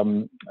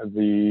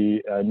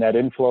the net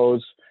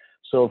inflows.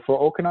 So for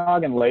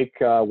Okanagan Lake,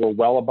 we're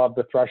well above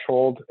the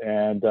threshold,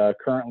 and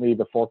currently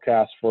the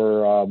forecast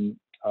for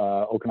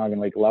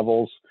Okanagan Lake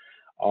levels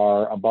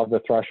are above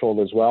the threshold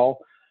as well.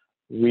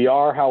 We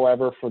are,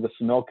 however, for the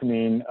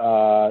Similkameen,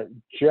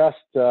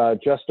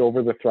 just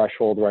over the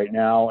threshold right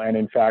now. And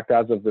in fact,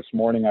 as of this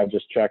morning, I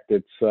just checked,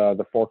 it's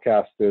the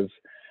forecast is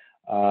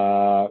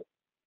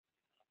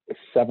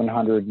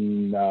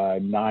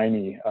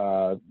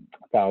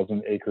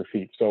 790,000 acre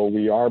feet. So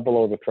we are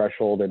below the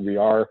threshold, and we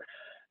are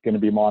going to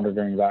be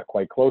monitoring that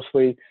quite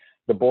closely.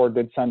 The board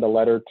did send a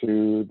letter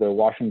to the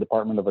Washington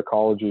Department of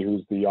Ecology,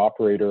 who's the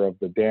operator of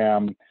the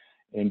dam,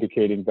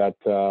 indicating that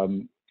for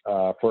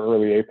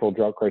early April,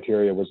 drought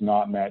criteria was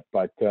not met,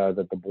 but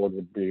that the board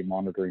would be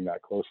monitoring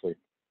that closely.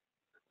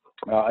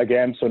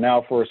 Again, so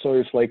now for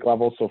Sawyers Lake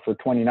level, so for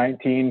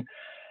 2019,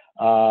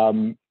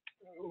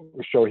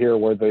 we show here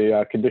where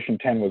the condition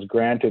 10 was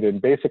granted,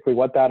 and basically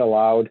what that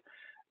allowed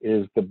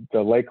is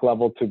the lake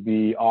level to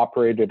be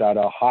operated at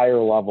a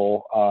higher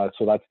level,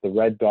 so that's the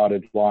red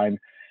dotted line,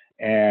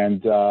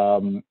 and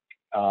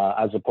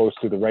as opposed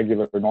to the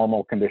regular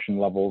normal condition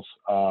levels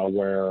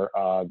where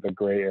the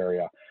gray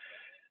area.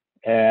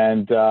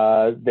 And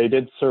they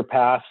did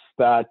surpass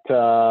that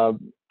the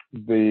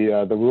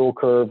rule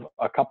curve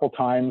a couple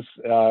times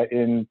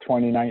in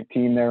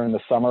 2019 there in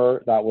the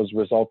summer. That was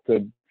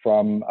resulted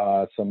from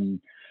some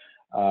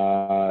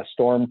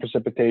storm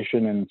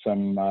precipitation and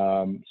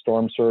some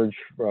storm surge,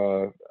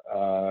 but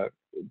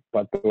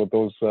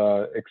those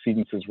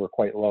exceedances were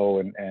quite low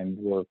and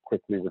were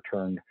quickly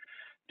returned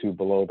to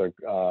below the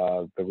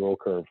rule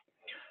curve.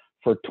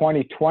 For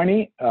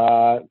 2020,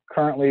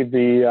 currently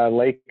the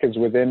lake is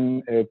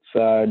within its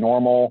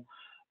normal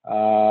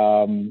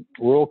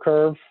rule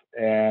curve,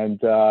 and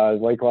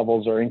lake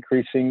levels are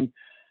increasing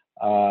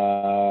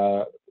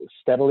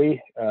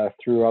steadily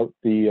throughout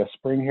the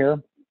spring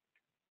here.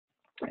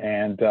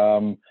 And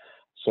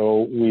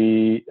so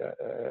we,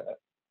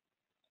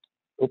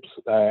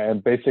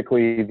 and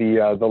basically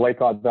the lake,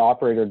 the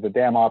operator, the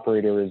dam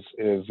operator is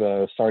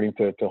starting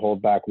to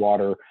hold back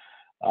water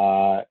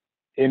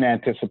in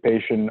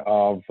anticipation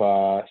of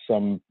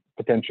some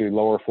potentially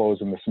lower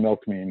flows in the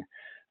Similkameen.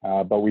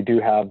 But we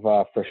do have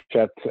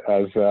freshet,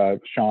 as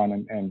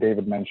Sean and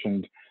David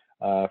mentioned,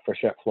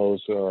 freshet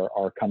flows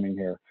are coming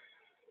here.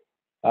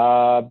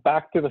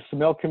 Back to the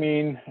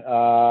Similkameen.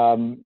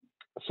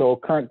 So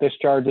current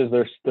discharges,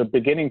 they're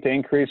beginning to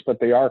increase, but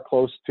they are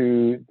close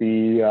to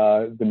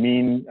the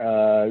mean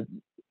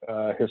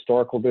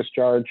historical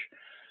discharge.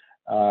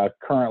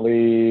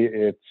 Currently,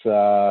 it's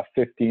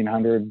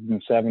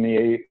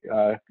 1,578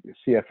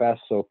 CFS,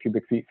 so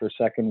cubic feet per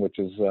second, which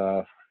is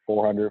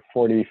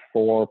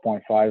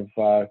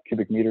 444.5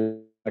 cubic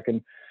meters per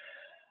second.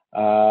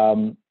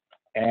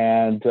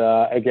 And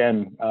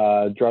again,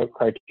 drought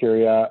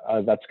criteria,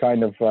 that's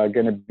kind of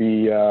going to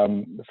be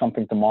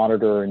something to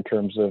monitor in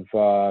terms of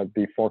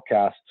the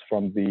forecasts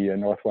from the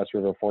Northwest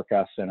River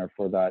Forecast Center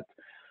for that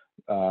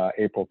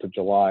April to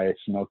July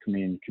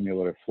Similkameen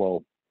cumulative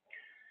flow.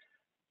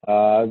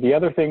 The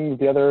other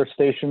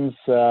stations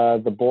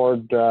the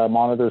board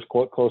monitors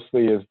quite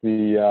closely is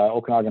the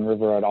Okanagan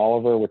River at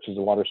Oliver, which is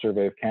a Water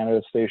Survey of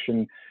Canada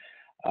station,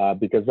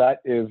 because that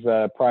is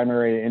a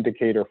primary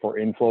indicator for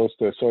inflows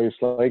to Osoyoos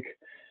Lake.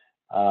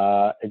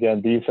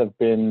 Again, these have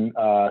been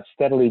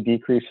steadily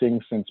decreasing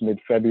since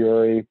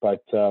mid-February,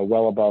 but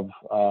well above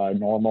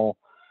normal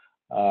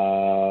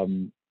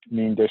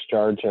mean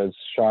discharge, as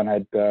Sean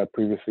had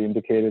previously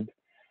indicated.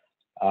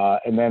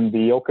 And then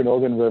the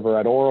Okanagan River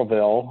at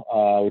Oroville,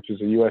 which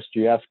is a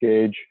USGS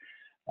gauge,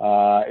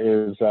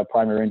 is a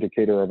primary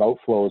indicator of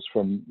outflows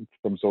from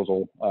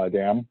Zozel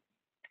Dam.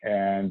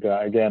 And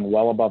again,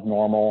 well above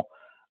normal,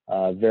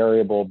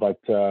 variable, but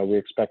we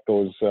expect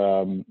those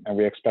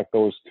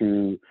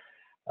to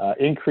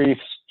increase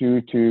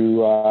due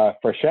to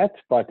freshet,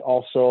 but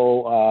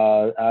also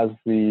as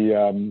the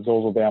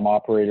Zozel Dam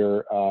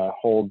operator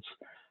holds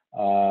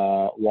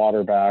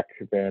water back,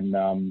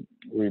 then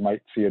we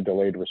might see a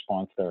delayed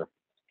response there.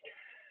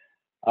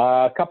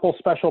 A couple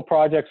special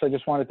projects I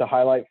just wanted to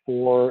highlight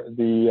for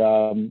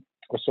the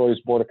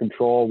Osoyoos Board of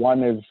Control.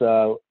 One is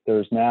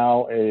there's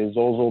now a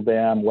Zozel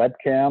Dam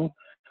webcam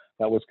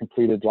that was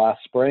completed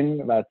last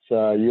spring. That's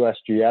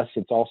USGS.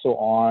 It's also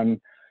on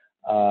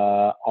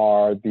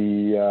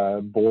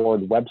the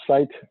board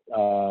website.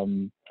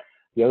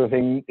 The other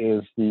thing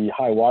is the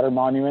high water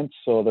monuments.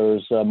 So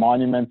there's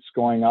monuments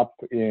going up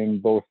in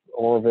both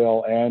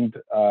Oroville and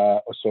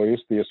Osoyoos.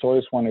 The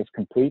Osoyoos one is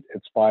complete.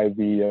 It's by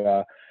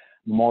the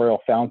Memorial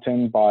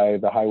Fountain by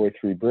the Highway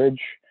 3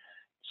 bridge.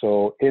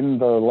 So in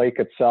the lake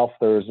itself,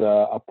 there's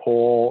a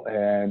pole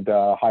and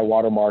high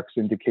water marks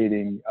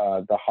indicating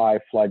the high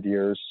flood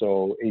years.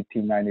 So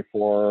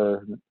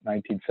 1894,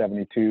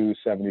 1972,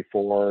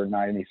 74,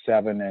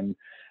 97, and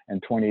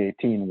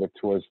 2018, which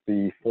was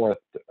the fourth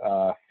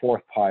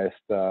highest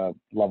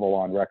level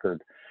on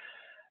record.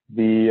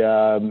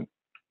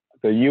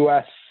 The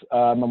U.S.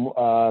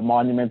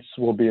 monuments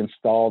will be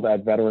installed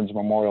at Veterans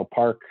Memorial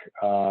Park,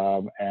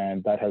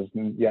 and that has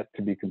yet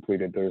to be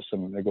completed. There's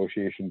some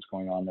negotiations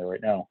going on there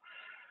right now.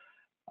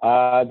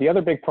 The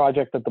other big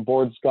project that the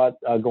board's got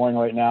going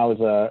right now is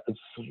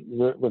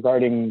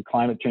regarding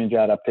climate change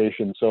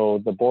adaptation. So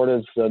the board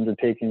is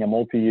undertaking a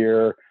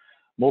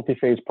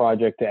multi-phase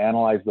project to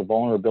analyze the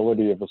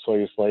vulnerability of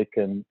Osoyoos Lake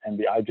and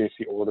the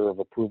IJC order of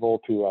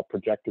approval to a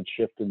projected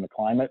shift in the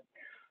climate.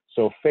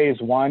 So phase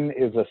one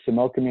is a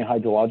Similkameen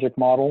hydrologic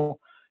model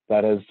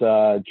that has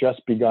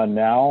just begun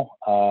now.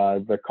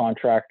 The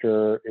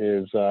contractor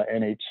is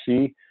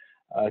NHC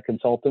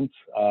consultants.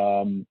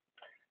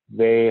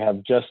 They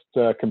have just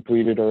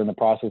completed or in the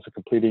process of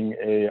completing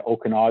a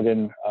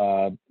Okanagan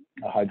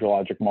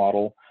hydrologic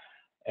model.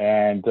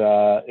 And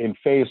in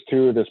phase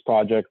two of this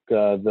project,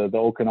 the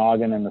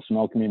Okanagan and the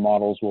Similkameen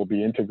models will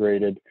be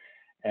integrated,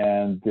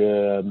 and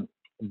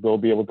they'll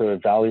be able to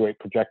evaluate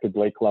projected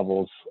lake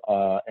levels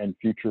and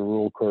future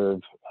rule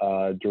curve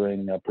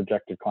during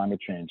projected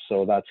climate change.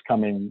 So that's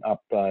coming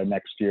up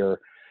next year,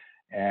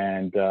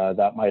 and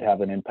that might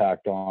have an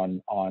impact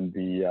on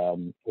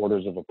the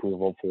orders of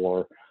approval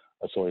for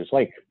Osoyoos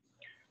Lake.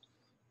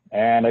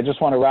 And I just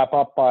want to wrap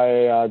up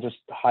by just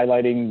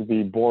highlighting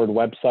the board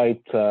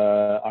website,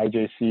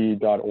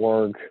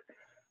 ijc.org,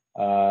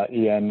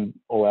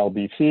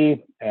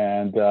 ENOLBC,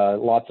 and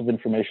lots of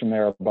information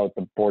there about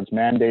the board's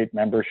mandate,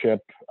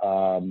 membership,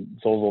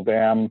 Zozel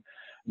Dam,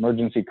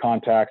 emergency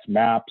contacts,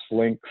 maps,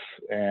 links,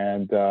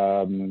 and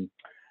the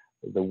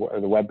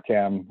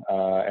webcam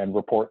and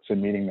reports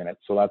and meeting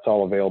minutes. So that's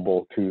all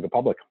available to the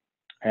public.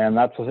 And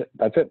that's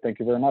it. Thank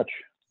you very much.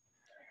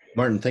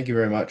 Martin, thank you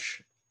very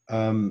much.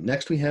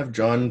 Next, we have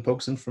John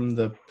Pokson from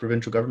the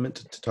provincial government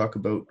to talk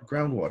about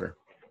groundwater.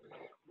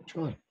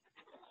 Which one?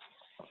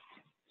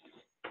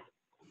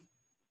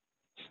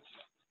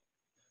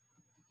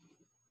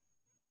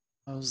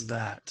 How's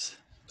that?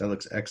 That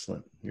looks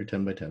excellent. You're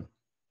 10 by 10.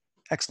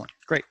 Excellent.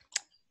 Great.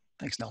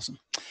 Thanks, Nelson.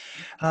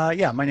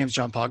 Yeah, my name is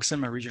John Pogson.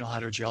 I'm a regional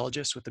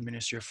hydrogeologist with the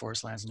Ministry of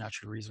Forest, Lands, and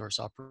Natural Resource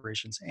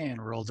Operations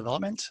and Rural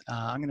Development.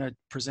 I'm going to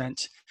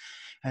present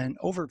an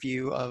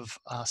overview of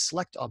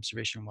select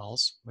observation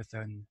wells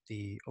within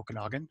the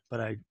Okanagan,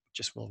 but I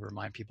just will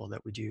remind people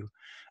that we do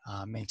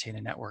maintain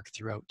a network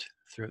throughout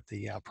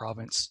the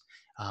province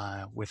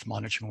with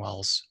monitoring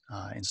wells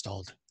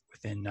installed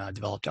within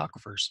developed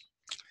aquifers.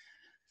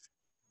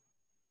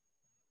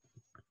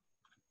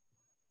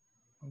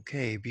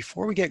 Okay,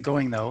 before we get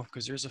going though,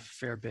 because there's a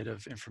fair bit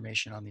of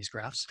information on these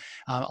graphs,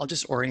 I'll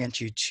just orient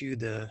you to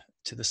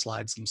the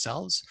slides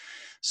themselves.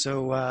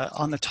 So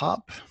on the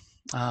top,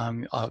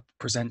 I'll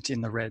present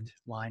in the red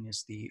line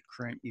is the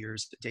current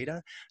year's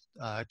data.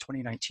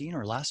 2019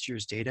 or last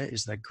year's data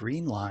is the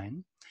green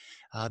line.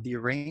 The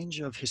range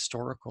of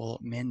historical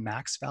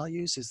min-max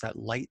values is that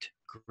light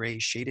gray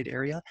shaded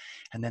area.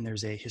 And then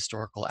there's a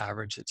historical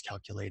average that's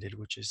calculated,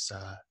 which is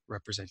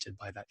represented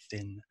by that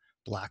thin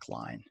black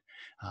line.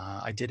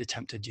 I did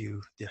attempt to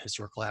do the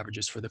historical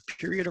averages for the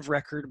period of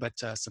record, but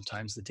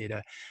sometimes the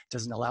data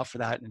doesn't allow for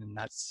that. And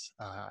that's,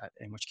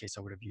 in which case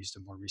I would have used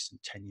a more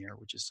recent 10-year,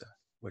 which is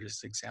what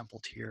is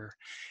exampled here.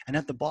 And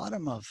at the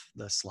bottom of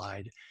the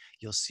slide,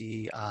 you'll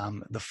see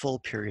the full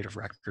period of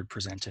record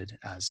presented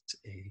as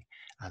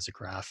a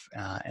graph,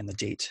 and the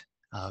date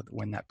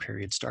when that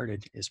period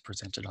started is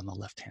presented on the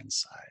left-hand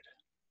side.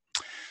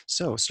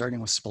 So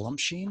starting with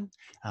Spelumsheen,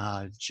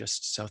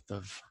 just south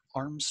of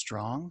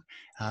Armstrong,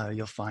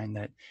 you'll find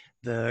that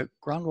the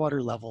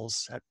groundwater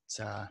levels at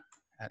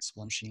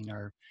Spelumsheen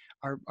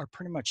are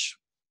pretty much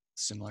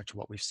similar to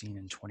what we've seen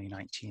in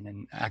 2019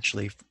 and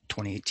actually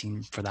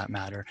 2018 for that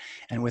matter,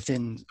 and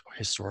within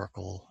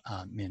historical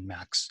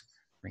min-max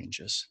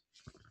ranges.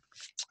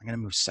 I'm going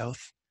to move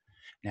south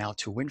now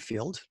to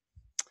Winfield.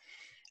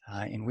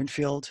 In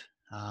Winfield,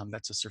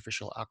 that's a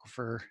superficial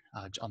aquifer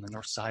on the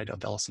north side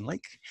of Ellison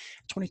Lake.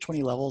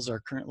 2020 levels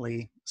are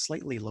currently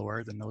slightly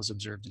lower than those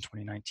observed in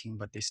 2019,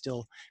 but they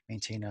still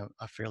maintain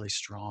a fairly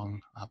strong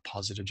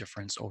positive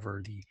difference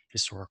over the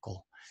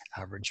historical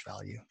average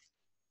value.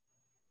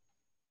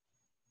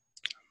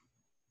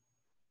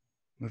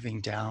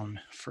 Moving down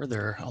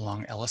further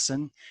along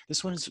Ellison,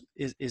 this one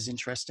is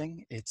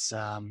interesting. It's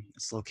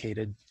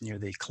located near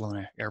the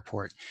Kelowna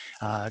Airport.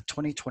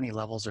 2020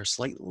 levels are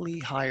slightly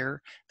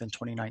higher than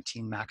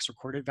 2019 max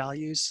recorded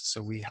values,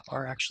 so we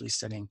are actually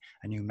setting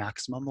a new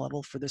maximum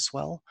level for this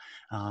well.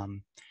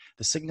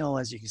 The signal,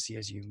 as you can see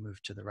as you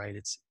move to the right,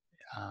 it's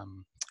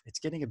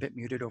getting a bit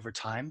muted over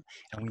time,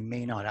 and we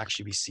may not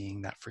actually be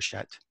seeing that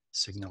freshette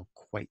signal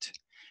quite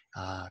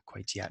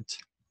yet.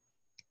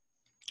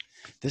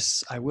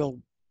 This, I will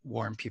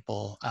warn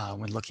people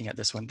when looking at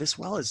this one, this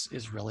well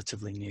is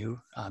relatively new.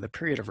 The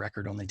period of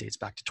record only dates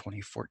back to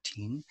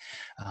 2014.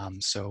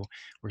 So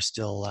we're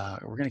still,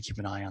 we're gonna keep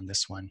an eye on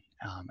this one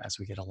as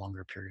we get a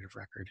longer period of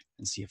record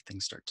and see if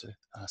things start to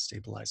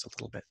stabilize a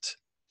little bit.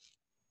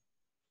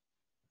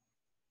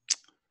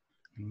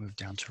 Move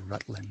down to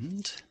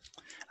Rutland.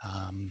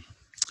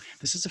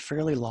 This is a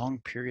fairly long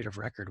period of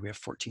record. We have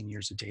 14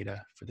 years of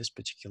data for this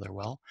particular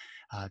well.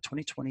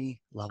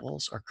 2020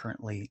 levels are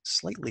currently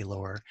slightly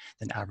lower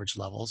than average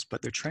levels,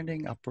 but they're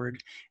trending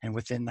upward and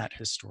within that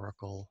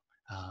historical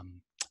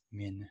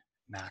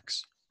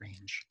min-max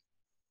range.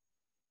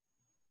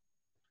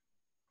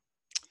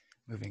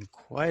 Moving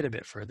quite a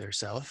bit further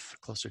south,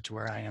 closer to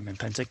where I am in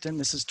Penticton,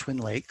 this is Twin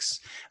Lakes.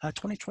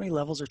 2020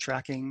 levels are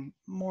tracking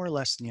more or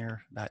less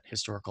near that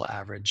historical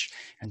average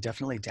and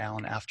definitely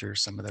down after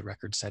some of the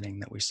record setting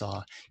that we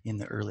saw in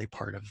the early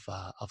part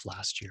of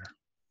last year.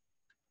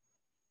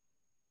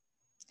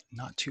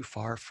 Not too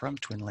far from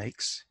Twin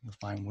Lakes, you'll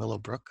find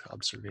Willowbrook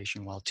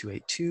Observation Well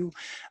 282.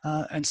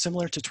 And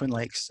similar to Twin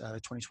Lakes,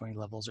 2020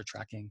 levels are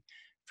tracking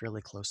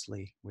fairly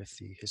closely with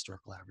the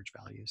historical average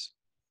values.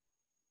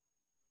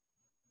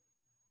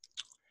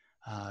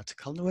 To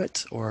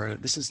Culnuit, or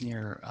this is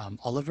near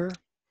Oliver,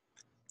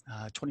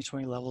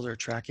 2020 levels are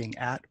tracking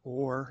at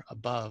or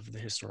above the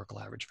historical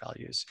average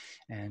values.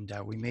 And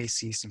we may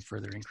see some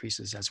further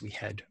increases as we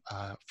head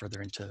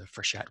further into the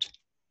freshette.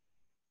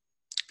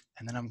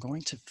 And then I'm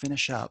going to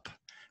finish up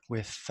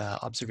with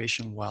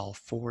observation well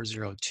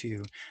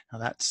 402. Now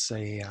that's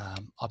a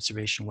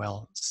observation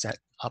well set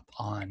up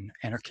on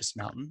Anarchist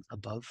Mountain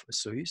above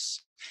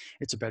Osoyoos.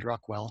 It's a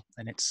bedrock well,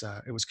 and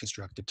it was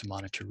constructed to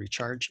monitor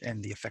recharge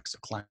and the effects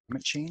of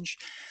climate change.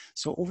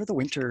 So over the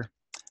winter,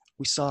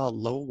 we saw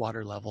low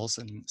water levels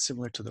and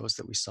similar to those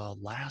that we saw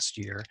last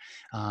year,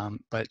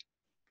 but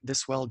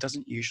this well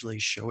doesn't usually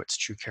show its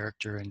true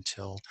character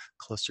until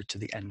closer to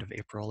the end of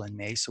April and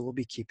May. So we'll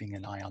be keeping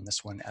an eye on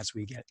this one as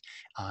we get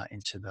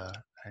into the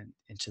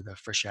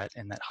freshette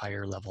and that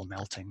higher level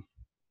melting.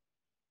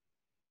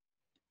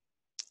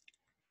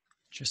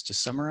 Just to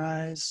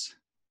summarize,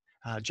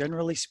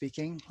 Generally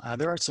speaking,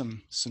 there are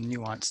some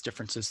nuanced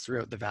differences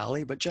throughout the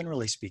valley, but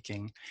generally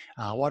speaking,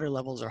 water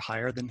levels are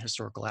higher than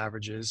historical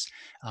averages,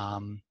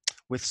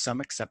 with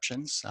some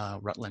exceptions,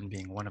 Rutland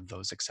being one of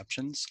those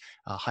exceptions.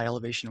 High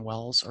elevation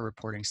wells are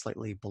reporting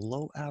slightly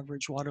below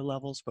average water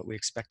levels, but we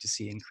expect to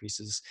see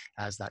increases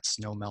as that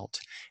snow melt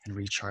and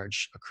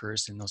recharge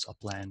occurs in those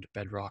upland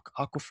bedrock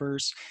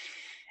aquifers.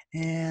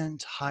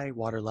 And high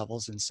water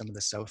levels in some of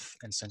the south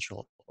and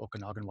central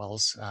Okanagan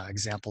wells.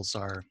 Examples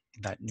are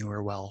that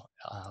newer well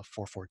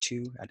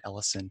 442 at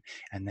Ellison,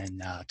 and then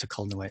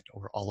Tukulnuit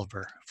or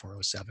Oliver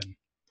 407.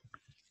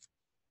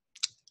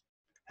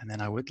 And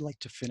then I would like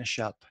to finish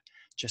up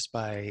just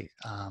by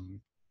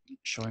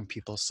showing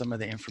people some of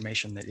the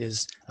information that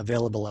is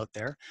available out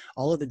there.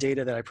 All of the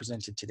data that I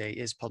presented today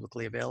is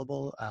publicly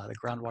available. The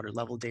groundwater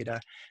level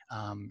data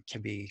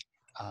can be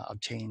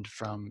obtained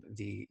from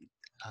the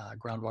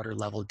groundwater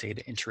level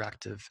data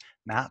interactive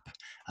map.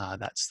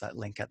 That's that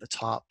link at the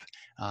top.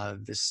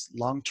 This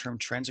long-term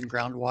trends in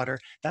groundwater,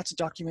 that's a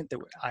document that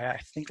I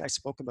think I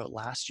spoke about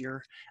last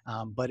year,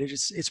 but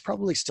it's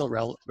probably still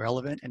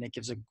relevant, and it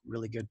gives a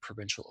really good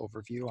provincial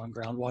overview on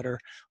groundwater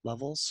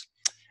levels.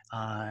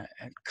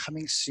 And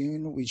coming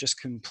soon, we just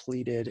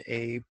completed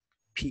a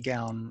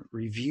PGOWN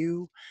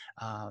review.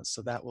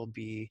 So that will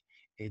be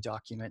a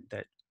document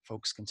that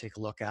folks can take a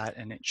look at,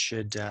 and it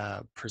should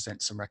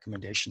present some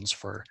recommendations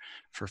for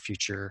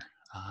future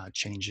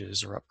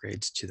changes or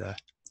upgrades to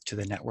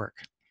the network.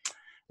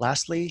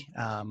 Lastly,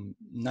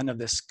 none of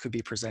this could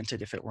be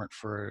presented if it weren't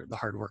for the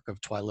hard work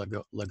of Twy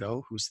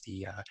Legault, who's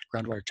the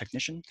groundwater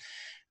technician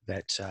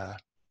that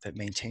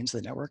maintains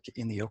the network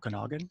in the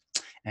Okanagan.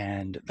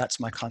 And that's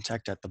my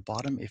contact at the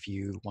bottom if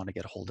you want to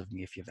get a hold of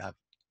me if you have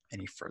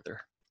any further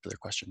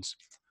questions.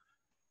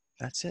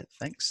 That's it.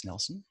 Thanks,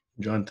 Nelson.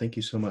 John, thank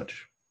you so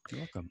much.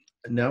 You're welcome.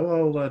 Now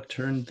I'll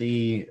turn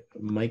the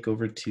mic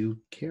over to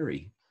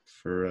Carrie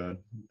for an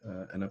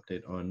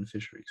update on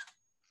fisheries.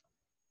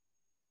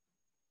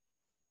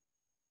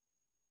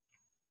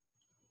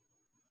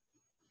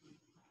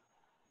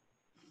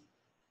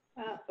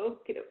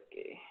 Okie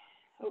dokie.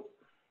 Oh.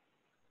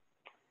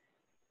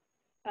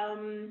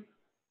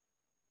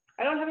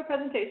 I don't have a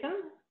presentation.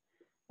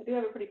 I do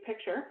have a pretty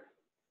picture.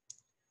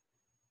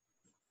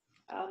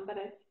 But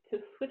to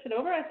switch it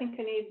over, I think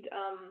I need,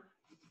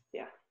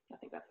 yeah, I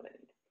think that's what I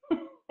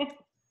need.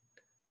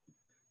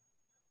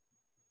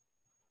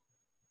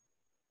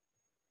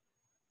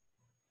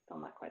 Still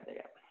not quite there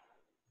yet.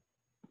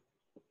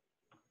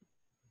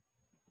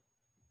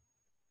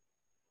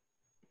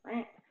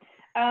 Right.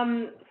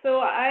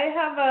 So I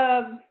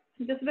have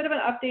just a bit of an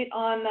update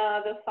on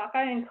the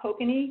sockeye and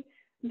kokanee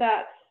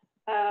that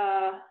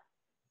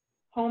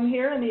home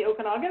here in the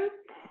Okanagan.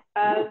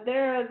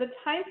 The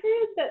time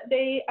period that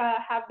they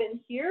have been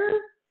here,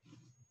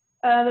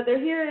 that they're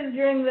here is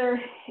during their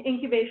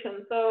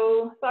incubation.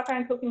 So sockeye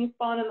and kokanee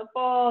spawn in the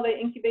fall. They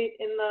incubate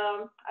in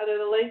either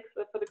the lakes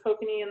for the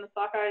kokanee and the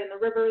sockeye in the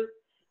rivers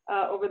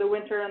over the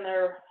winter, and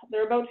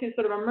they're about to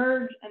sort of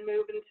emerge and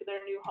move into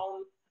their new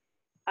homes.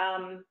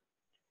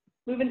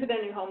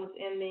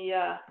 In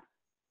the,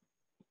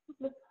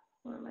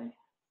 where am I?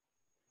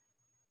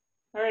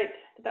 All right,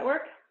 did that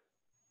work?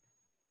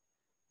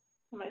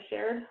 Am I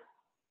shared?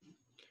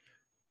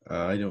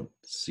 I don't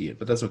see it,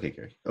 but that's okay,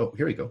 Carrie. Oh,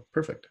 here we go.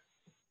 Perfect.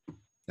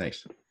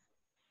 Nice. Does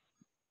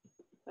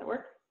that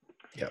work?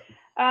 Yeah.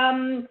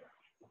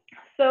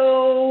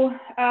 So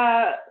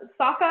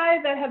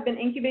sockeye that have been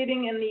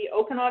incubating in the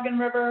Okanagan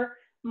River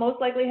most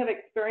likely have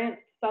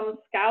experienced some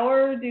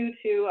scour due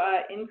to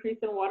increase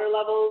in water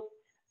levels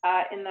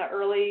in the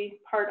early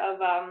part of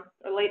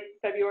late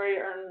February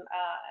and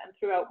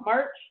throughout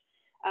March.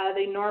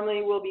 They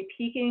normally will be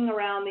peaking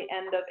around the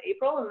end of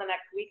April in the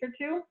next week or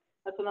two.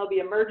 That's when they'll be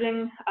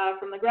emerging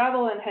from the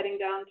gravel and heading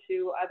down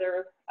to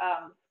either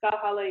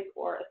Skaha Lake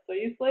or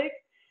Soyuz Lake.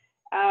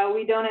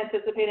 We don't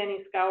anticipate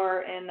any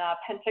scour in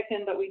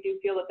Penticton, but we do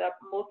feel that they're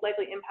most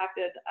likely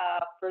impacted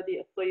for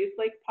the Soyuz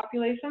Lake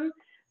population.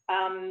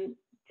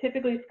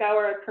 Typically,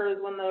 scour occurs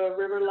when the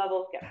river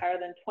levels get higher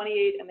than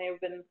 28, and they've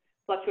been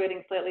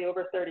fluctuating slightly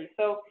over 30.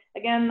 So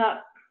again,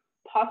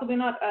 possibly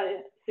not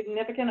a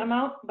significant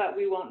amount, but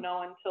we won't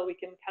know until we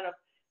can kind of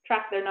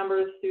track their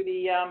numbers through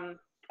the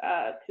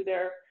to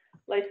their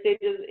life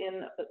stages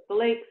in the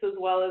lakes, as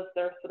well as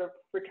their sort of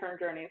return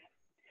journeys.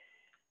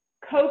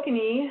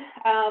 Kokanee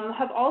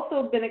have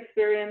also been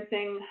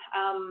experiencing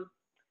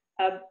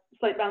a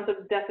slight bounce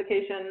of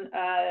desiccation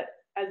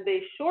as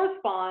they shore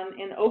spawn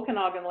in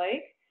Okanagan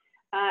Lake,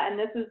 and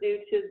this is due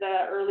to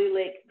the early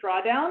lake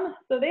drawdown.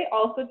 So they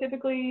also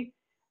typically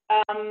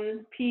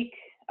peak,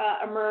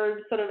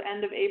 emerge sort of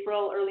end of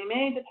April, early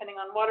May, depending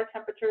on water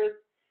temperatures.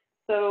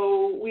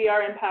 So we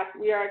are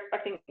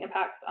expecting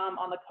impacts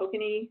on the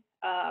kokanee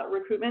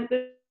recruitment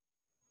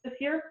this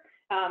year.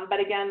 But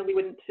again,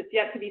 it's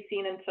yet to be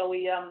seen until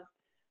we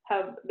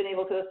have been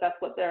able to assess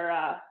what their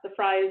the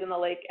fries in the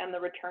lake and the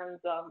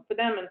returns for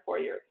them in 4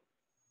 years.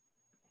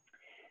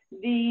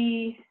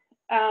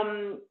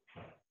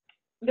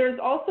 There's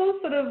also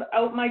sort of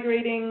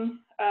out-migrating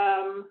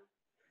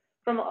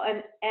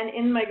and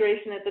in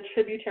migration at the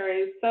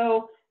tributaries.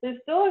 So there's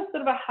still a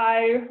sort of a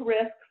high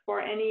risk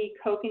for any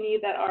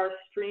kokanee that are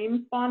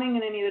stream spawning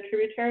in any of the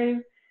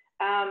tributaries.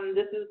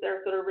 This is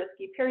their sort of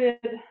risky period,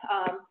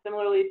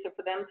 similarly to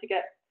for them to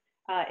get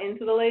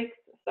into the lakes.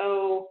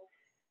 So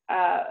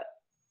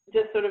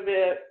just sort of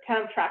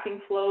kind of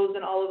tracking flows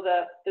in all of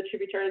the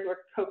tributaries where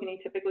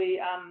kokanee typically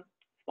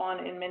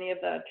spawn in many of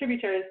the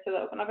tributaries to the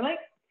Okanagan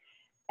Lakes.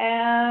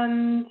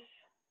 And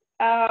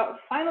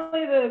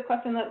finally, the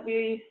question that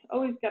we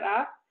always get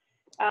asked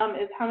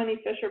is how many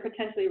fish are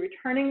potentially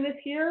returning this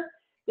year.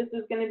 This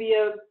is going to be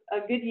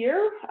a good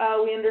year,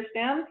 we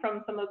understand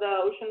from some of the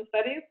ocean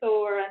studies.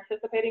 So we're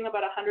anticipating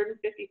about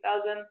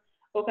 150,000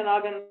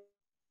 Okanagan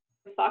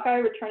sockeye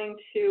returning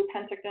to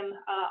Penticton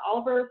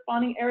Oliver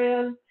spawning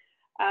areas.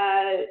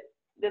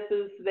 This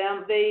is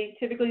them. They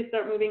typically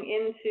start moving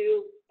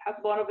into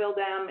Passabonneville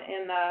Dam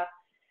in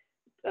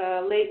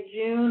late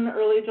June,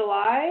 early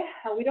July.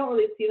 We don't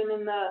really see them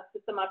in the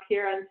system up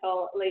here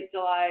until late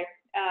July.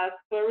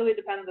 So it really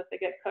depends if they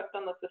get cooked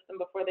on the system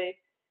before they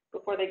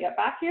get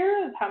back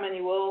here, how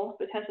many will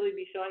potentially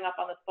be showing up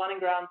on the spawning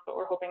grounds, but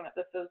we're hoping that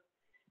this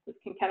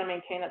can kind of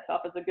maintain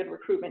itself as a good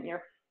recruitment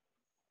year.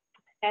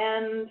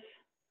 And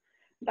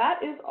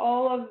that is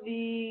all of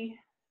the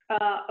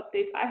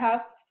updates I have.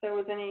 If there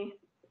was any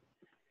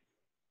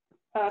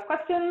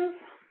questions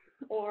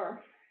or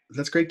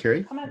That's great,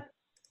 Carrie. comments.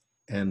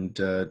 And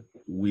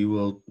we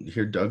will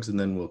hear Doug's and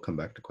then we'll come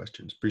back to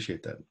questions.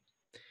 Appreciate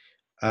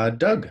that.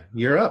 Doug,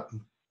 you're up.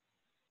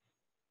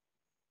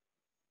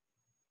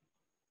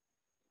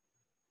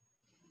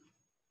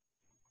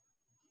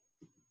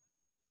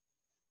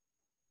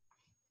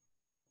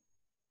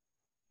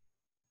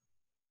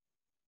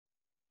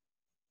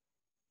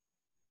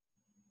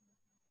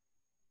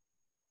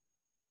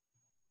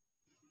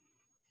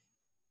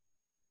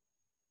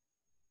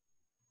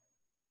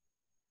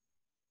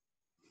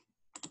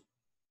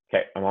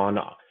 Okay, I'm on.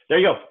 There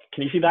you go.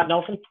 Can you see that,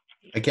 Nelson?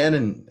 I can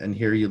and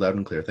hear you loud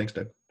and clear. Thanks,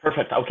 Doug.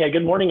 Perfect. Okay,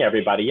 good morning,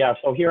 everybody. Yeah,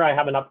 so here I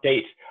have an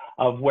update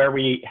of where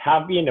we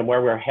have been and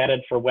where we're headed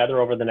for weather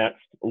over the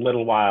next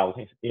little while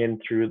in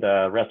through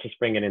the rest of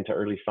spring and into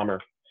early summer.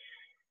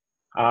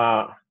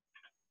 Let's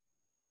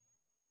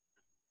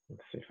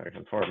see if I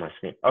can forward my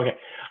screen. Okay,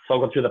 so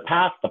I'll go through the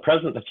past, the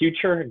present, the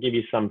future, give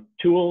you some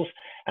tools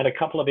and a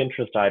couple of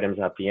interest items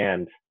at the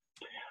end.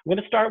 I'm going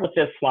to start with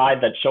this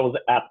slide that shows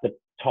at the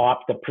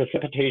top the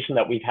precipitation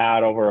that we've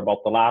had over about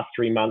the last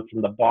 3 months,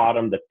 and the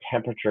bottom the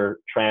temperature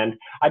trend.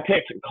 I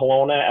picked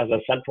Kelowna as a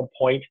central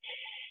point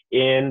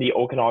in the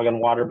Okanagan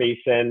Water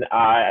Basin.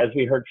 As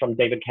we heard from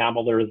David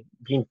Campbell, there has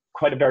been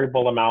quite a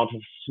variable amount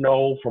of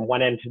snow from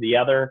one end to the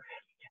other.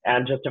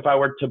 And just if I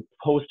were to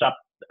post up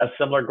a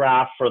similar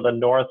graph for the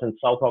North and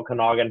South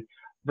Okanagan,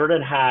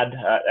 Vernon had,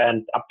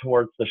 and up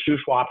towards the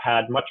Shuswap,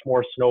 had much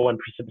more snow and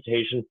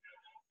precipitation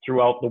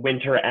throughout the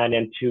winter and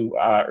into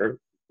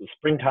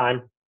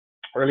springtime,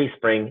 early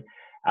spring,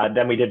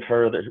 than we did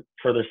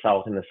further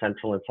south in the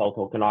Central and South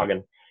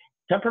Okanagan.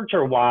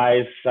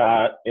 Temperature-wise,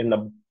 on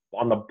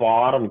the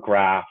bottom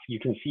graph, you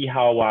can see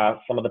how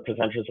some of the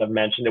presenters have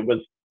mentioned it was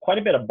quite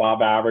a bit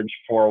above average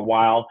for a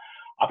while,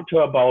 up to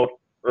about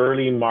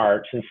early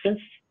March. And since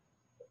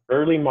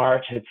early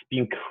March, it's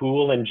been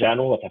cool in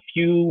general, with a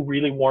few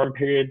really warm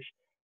periods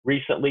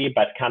recently,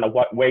 but kind of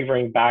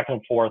wavering back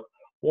and forth,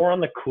 more on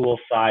the cool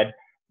side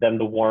than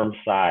the warm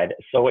side.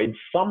 So in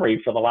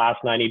summary, for the last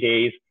 90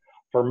 days,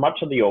 for much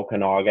of the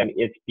Okanagan,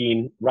 it's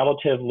been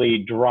relatively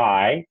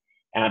dry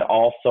and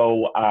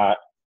also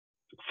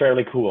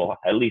fairly cool,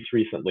 at least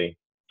recently.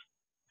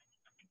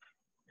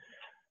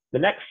 The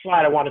next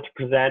slide I wanted to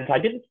present, I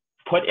didn't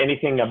put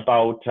anything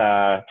about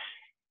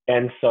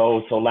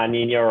ENSO, so La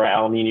Nina or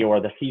El Nino, or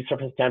the sea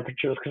surface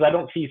temperatures, because I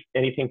don't see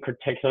anything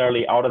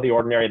particularly out of the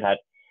ordinary that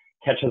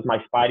catches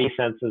my spidey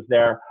senses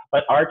there.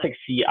 But Arctic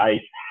sea ice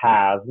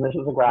has, and this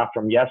is a graph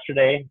from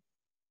yesterday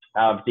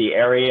of the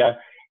area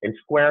in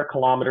square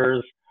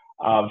kilometers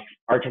of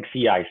Arctic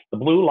sea ice. The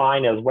blue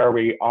line is where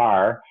we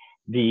are.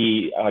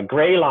 The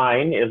gray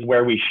line is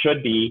where we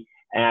should be,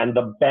 and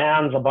the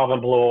bands above and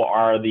below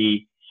are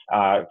the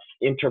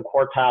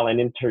interquartile and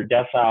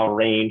interdecile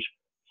range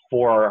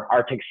for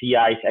Arctic sea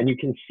ice. And you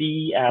can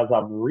see as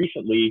of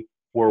recently,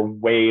 we're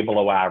way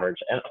below average.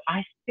 And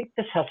I think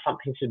this has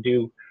something to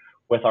do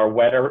with our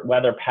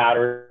weather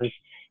patterns,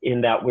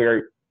 in that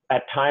we're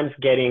at times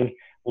getting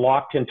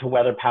locked into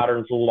weather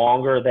patterns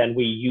longer than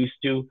we used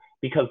to,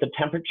 because the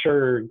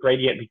temperature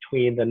gradient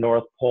between the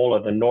North Pole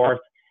or the North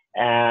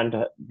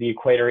and the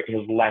equator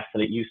is less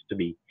than it used to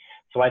be.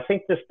 So I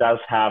think this does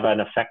have an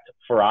effect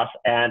for us,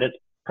 and it's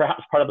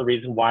perhaps part of the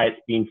reason why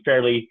it's been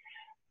fairly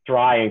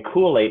dry and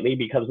cool lately,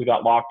 because we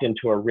got locked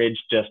into a ridge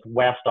just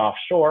west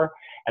offshore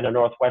and a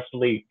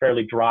northwesterly,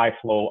 fairly dry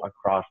flow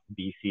across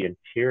the BC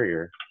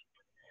interior.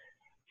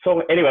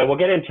 So anyway, we'll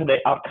get into the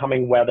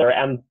upcoming weather,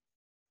 and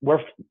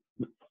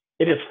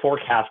it is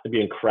forecast to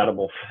be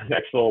incredible for the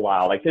next little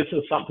while. Like, this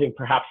is something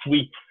perhaps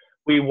we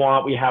we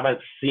want. We haven't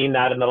seen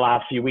that in the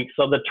last few weeks.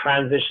 So the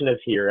transition is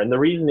here. And the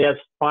reason is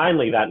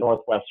finally that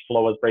northwest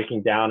flow is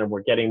breaking down and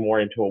we're getting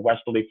more into a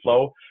westerly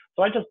flow.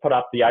 So I just put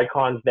up the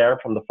icons there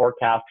from the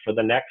forecast for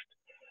the next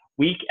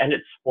week, and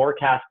it's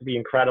forecast to be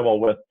incredible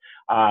with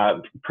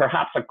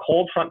perhaps a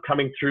cold front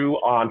coming through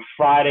on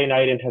Friday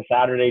night into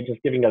Saturday,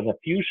 just giving us a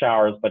few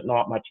showers, but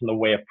not much in the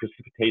way of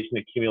precipitation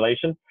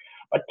accumulation.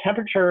 But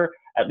temperature,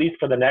 at least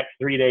for the next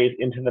 3 days,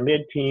 into the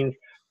mid-teens,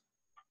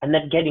 and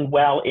then getting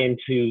well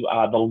into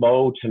the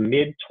low to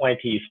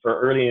mid-20s for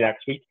early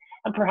next week,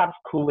 and perhaps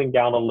cooling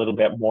down a little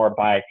bit more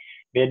by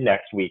mid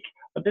next week.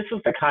 But this is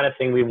the kind of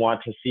thing we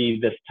want to see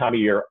this time of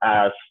year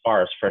as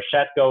far as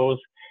freshet goes,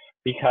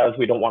 because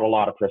we don't want a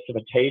lot of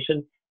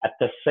precipitation. At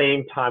the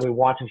same time, we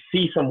want to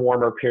see some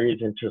warmer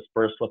periods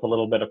interspersed with a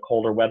little bit of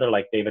colder weather,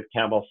 like David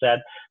Campbell said,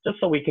 just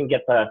so we can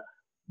get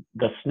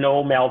the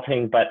snow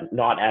melting, but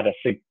not at a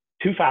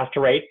too fast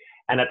a rate.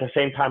 And at the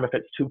same time, if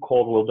it's too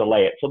cold, we'll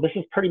delay it. So this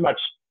is pretty much,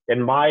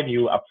 in my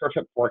view, a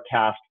perfect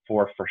forecast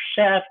for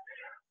freshet.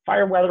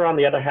 Fire weather, on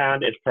the other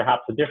hand, is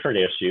perhaps a different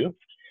issue.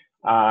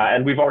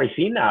 And we've already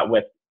seen that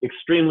with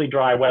extremely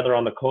dry weather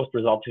on the coast,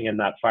 resulting in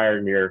that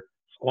fire near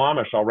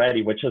Squamish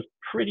already, which is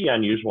pretty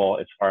unusual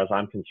as far as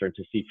I'm concerned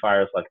to see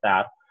fires like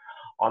that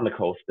on the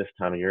coast this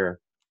time of year.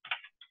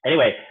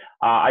 Anyway,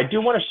 I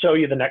do want to show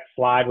you the next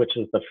slide, which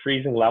is the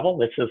freezing level.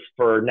 This is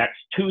for next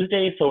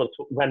Tuesday, so it's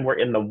when we're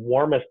in the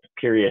warmest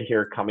period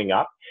here coming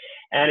up.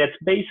 And it's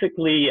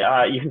basically,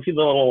 you can see the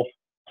little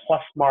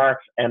plus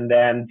marks and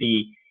then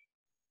the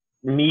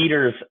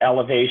meters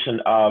elevation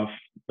of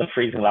the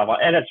freezing level,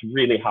 and it's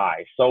really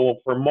high. So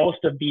for most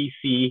of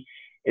BC,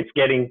 it's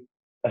getting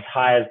as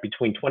high as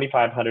between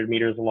 2,500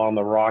 meters along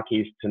the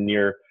Rockies to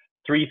near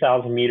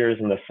 3,000 meters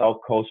in the South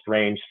Coast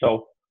range.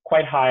 So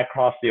quite high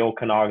across the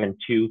Okanagan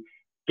too,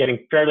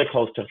 getting fairly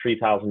close to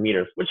 3,000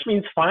 meters, which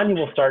means finally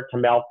we'll start to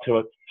melt to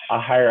a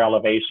higher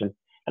elevation.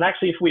 And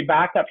actually, if we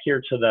back up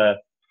here to the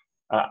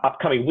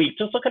upcoming week,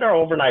 just look at our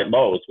overnight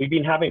lows. We've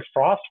been having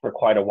frost for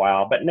quite a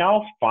while, but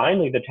now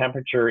finally the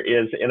temperature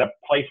is in a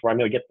place where I'm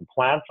going to get the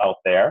plants out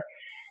there,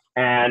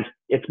 and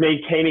it's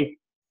maintaining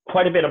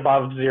quite a bit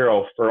above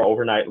zero for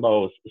overnight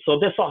lows. So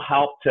this will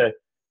help to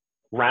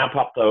ramp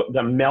up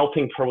the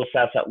melting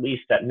process, at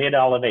least at mid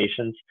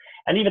elevations,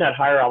 and even at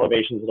higher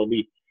elevations, it'll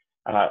be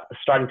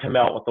starting to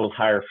melt with those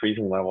higher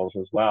freezing levels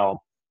as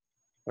well.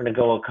 We're going to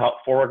go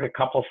forward a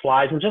couple of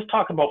slides and just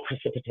talk about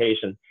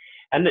precipitation.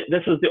 And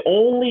this is the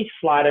only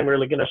slide I'm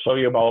really going to show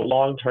you about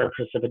long-term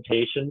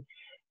precipitation.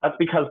 That's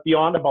because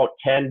beyond about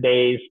 10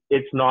 days,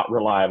 it's not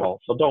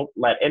reliable. So don't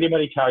let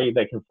anybody tell you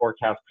they can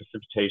forecast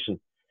precipitation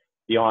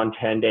beyond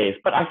 10 days.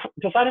 But I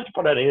decided to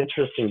put an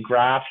interesting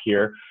graph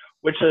here,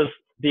 which is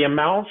the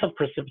amounts of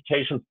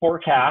precipitation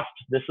forecast.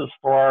 This is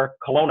for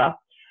Kelowna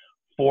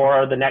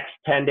for the next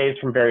 10 days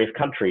from various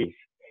countries.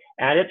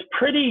 And it's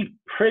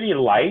pretty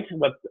light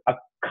with a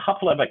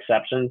couple of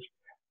exceptions.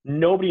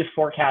 Nobody is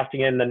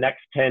forecasting in the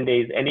next 10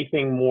 days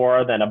anything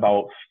more than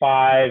about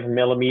 5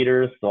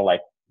 millimeters, so like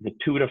the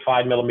 2 to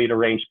 5 millimeter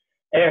range,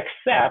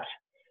 except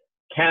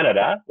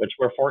Canada, which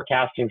we're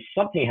forecasting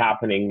something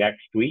happening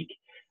next week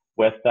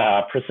with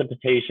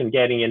precipitation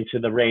getting into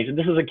the range. And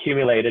this is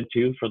accumulated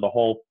too for the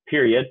whole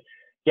period,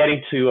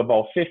 getting to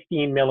about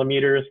 15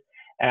 millimeters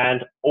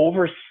and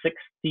over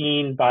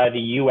 16 by the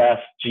US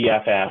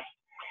GFS.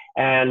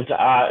 And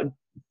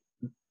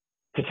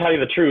to tell you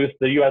the truth,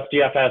 the US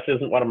GFS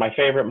isn't one of my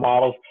favorite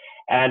models,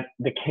 and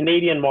the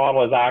Canadian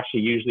model is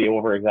actually usually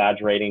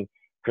over-exaggerating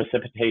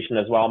precipitation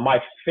as well. My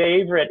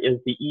favorite is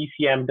the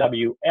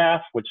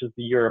ECMWF, which is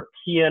the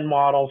European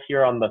model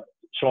here on the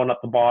shown at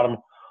the bottom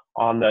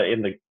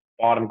in the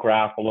bottom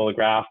graph below the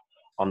graph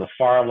on the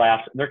far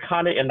left. They're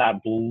kind of in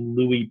that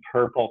bluey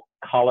purple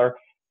color,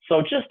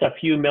 so just a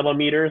few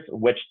millimeters,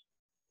 which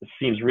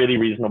seems really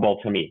reasonable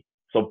to me.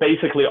 So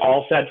basically,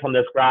 all said from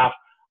this graph,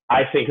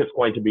 I think it's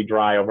going to be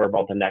dry over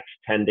about the next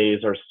 10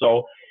 days or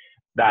so.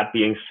 That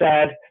being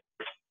said,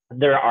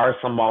 there are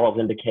some models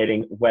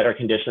indicating wetter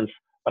conditions,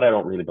 but I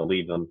don't really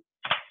believe them.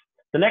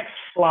 The next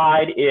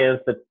slide is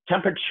the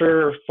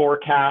temperature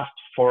forecast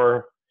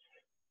for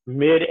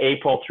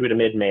mid-April through to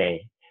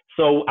mid-May.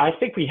 So I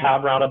think we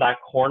have rounded that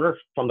corner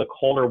from the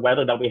colder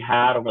weather that we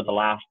had over the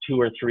last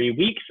 2 or 3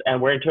 weeks, and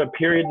we're into a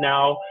period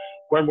now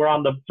when we're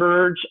on the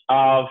verge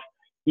of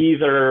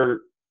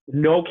either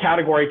no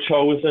category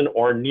chosen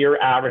or near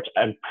average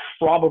and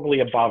probably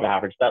above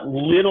average. That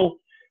little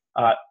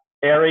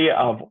area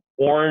of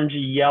orange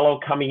yellow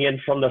coming in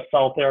from the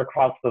south there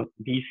across the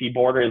BC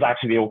border is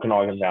actually the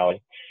Okanagan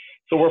Valley.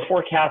 So we're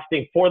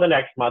forecasting for the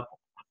next month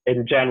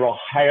in general,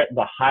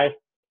 the highest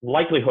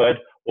likelihood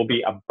will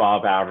be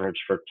above average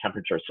for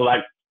temperature. So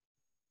that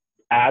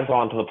adds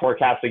on to the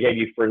forecast I gave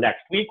you for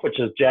next week, which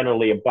is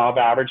generally above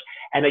average.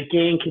 And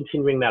again,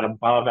 continuing that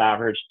above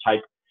average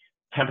type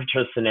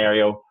temperature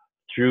scenario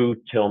through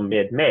till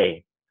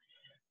mid-May.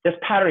 This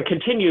pattern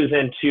continues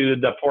into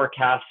the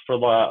forecast for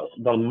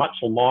the much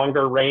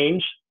longer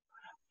range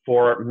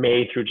for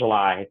May through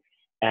July.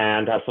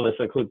 And so this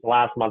includes the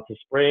last month of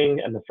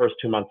spring and the first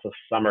 2 months of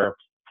summer.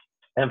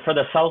 And for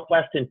the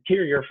southwest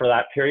interior for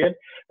that period,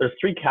 there's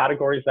 3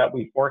 categories that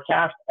we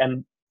forecast.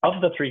 And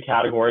of the 3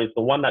 categories,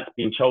 the one that's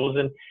being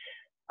chosen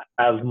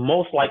as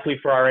most likely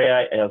for our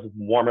area is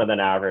warmer than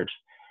average.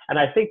 And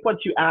I think once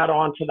you add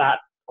on to that,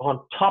 on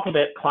top of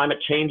it, climate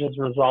change is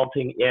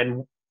resulting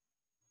in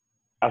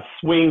a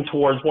swing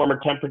towards warmer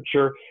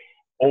temperature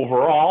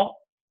overall.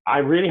 I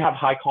really have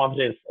high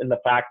confidence in the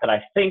fact that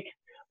I think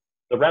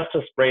the rest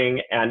of spring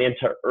and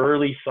into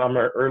early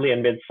summer, early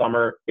and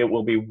midsummer, it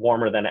will be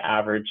warmer than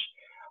average.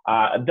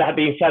 That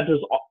being said,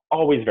 there's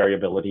always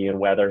variability in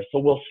weather. So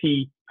we'll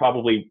see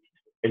probably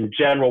in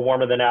general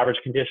warmer than average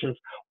conditions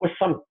with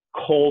some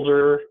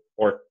colder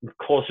or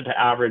closer to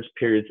average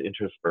periods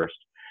interspersed.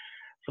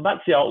 So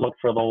that's the outlook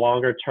for the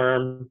longer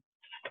term.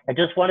 I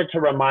just wanted to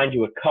remind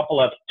you a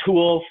couple of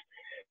tools.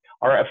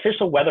 Our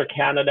official Weather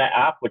Canada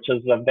app, which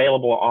is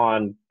available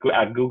on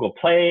Google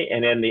Play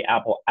and in the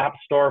Apple App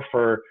Store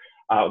for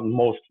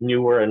most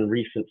newer and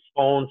recent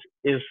phones,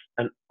 is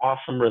an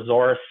awesome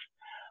resource.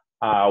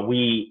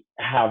 We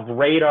have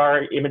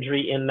radar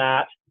imagery in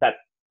that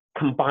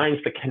combines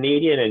the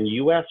Canadian and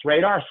US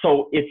radar.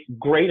 So it's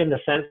great in the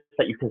sense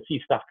that you can see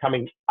stuff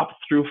coming up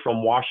through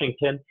from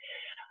Washington.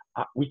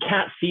 We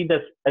can't see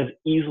this as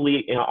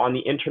easily on the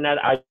internet.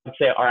 I'd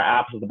say our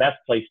app is the best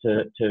place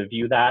to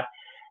view that.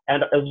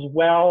 And as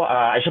well,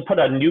 I should put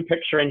a new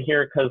picture in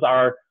here because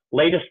our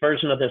latest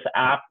version of this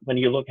app, when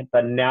you look at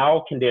the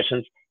now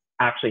conditions,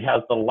 actually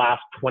has the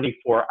last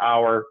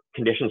 24-hour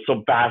conditions.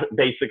 So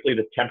basically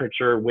the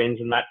temperature, winds,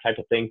 and that type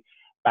of thing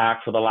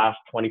back for the last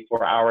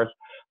 24 hours.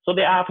 So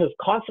the app is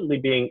constantly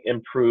being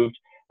improved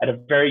and a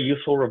very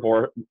useful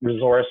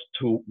resource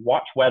to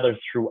watch weather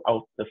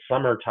throughout the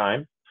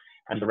summertime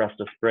and the rest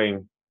of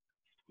spring.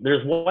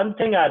 There's one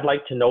thing I'd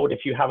like to note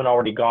if you haven't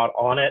already got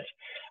on it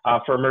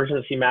for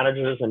emergency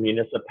managers and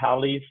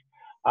municipalities,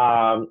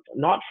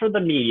 not for the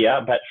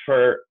media, but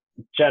for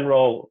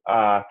general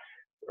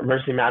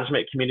emergency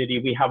management community.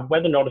 We have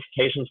weather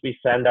notifications we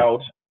send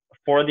out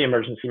for the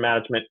emergency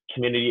management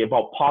community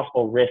about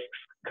possible risks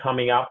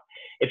coming up.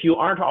 If you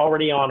aren't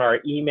already on our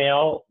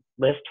email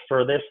list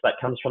for this, that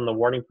comes from the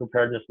Warning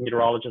Preparedness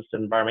Meteorologist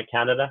and Environment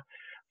Canada,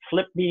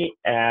 flip me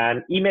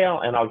an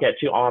email and I'll get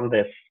you on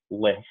this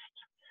list.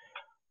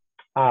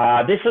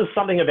 This is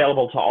something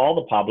available to all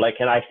the public,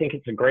 and I think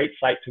it's a great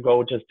site to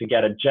go just to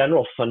get a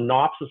general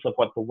synopsis of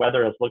what the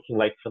weather is looking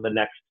like for the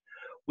next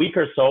week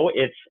or so.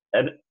 It's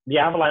the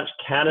Avalanche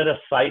Canada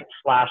site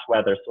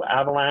 /weather, so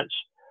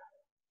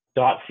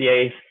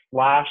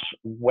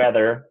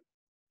avalanche.ca/weather,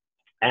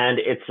 and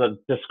it's a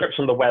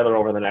description of the weather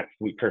over the next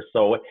week or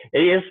so.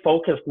 It is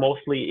focused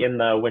mostly in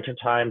the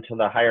wintertime to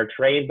the higher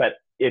terrain, but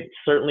it's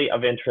certainly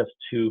of interest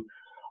to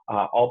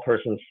all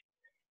persons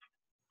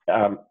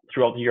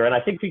throughout the year. And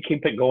I think we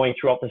keep it going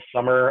throughout the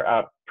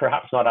summer,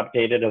 perhaps not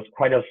updated as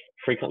quite as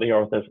frequently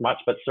or as much,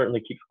 but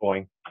certainly keeps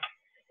going.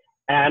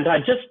 And I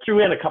just threw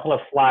in a couple of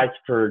slides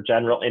for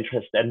general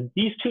interest. And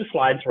these 2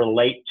 slides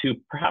relate to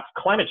perhaps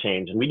climate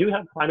change. And we do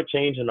have climate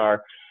change in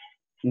our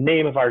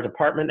name of our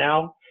department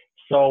now.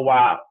 So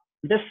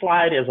this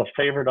slide is a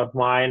favorite of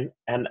mine,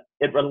 and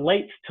it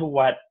relates to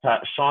what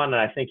Sean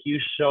and I think you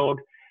showed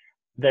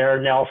there,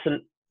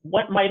 Nelson,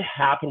 what might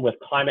happen with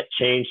climate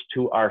change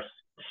to our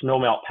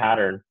snowmelt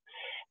pattern.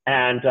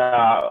 And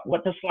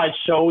what this slide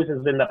shows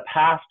is in the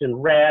past in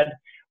red,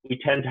 we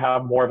tend to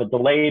have more of a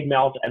delayed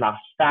melt and a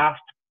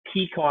fast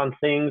peak on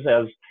things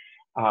as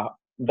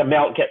the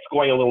melt gets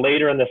going a little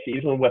later in the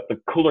season with the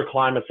cooler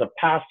climates of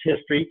past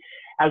history.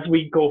 As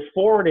we go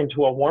forward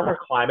into a warmer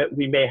climate,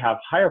 we may have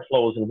higher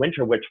flows in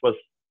winter, which was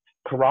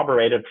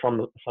corroborated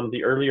from some of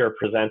the earlier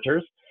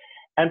presenters,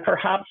 and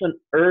perhaps an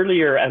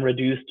earlier and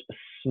reduced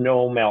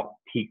snow melt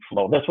peak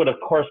flow. This would, of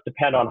course,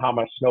 depend on how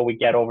much snow we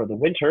get over the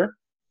winter,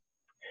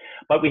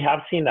 but we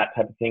have seen that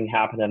type of thing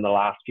happen in the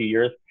last few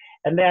years.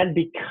 And then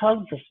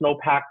because the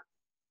snowpack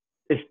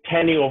is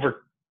tending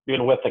over,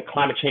 with the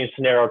climate change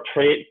scenario,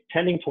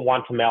 tending to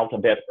want to melt a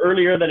bit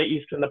earlier than it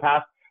used to in the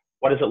past,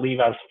 what does it leave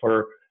us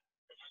for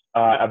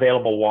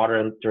available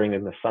water during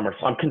the summer?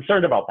 So I'm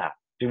concerned about that.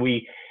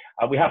 We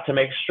have to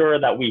make sure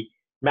that we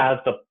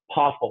manage the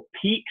possible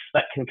peaks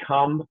that can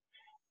come,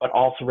 but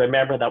also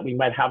remember that we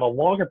might have a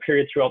longer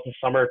period throughout the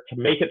summer to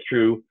make it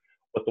through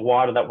with the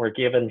water that we're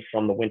given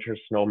from the winter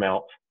snow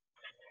melt.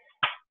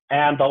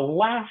 And the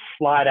last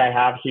slide I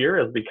have here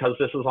is because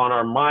this is on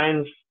our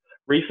minds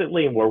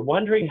recently, and we're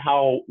wondering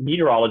how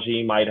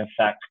meteorology might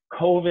affect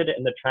COVID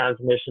and the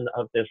transmission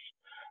of this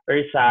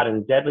very sad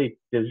and deadly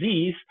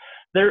disease.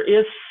 There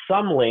is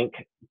some link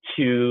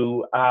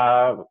to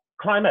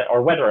climate,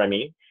 or weather, I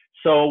mean.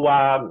 So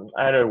I don't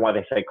know why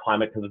they say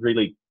climate, because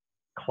really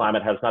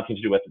climate has nothing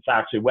to do with it. It's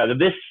actually weather.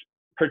 This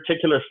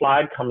particular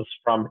slide comes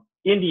from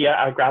India.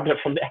 I grabbed it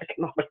from the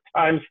Economic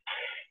Times,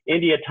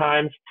 India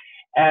Times.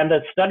 And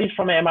the studies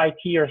from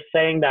MIT are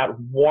saying that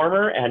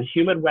warmer and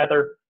humid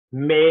weather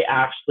may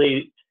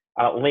actually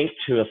link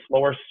to a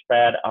slower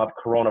spread of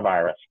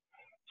coronavirus.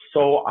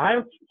 So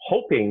I'm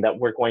hoping that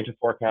we're going to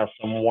forecast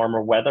some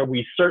warmer weather.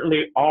 We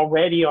certainly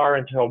already are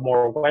into a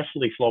more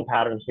westerly flow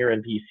pattern here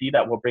in BC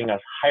that will bring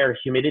us higher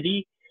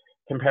humidity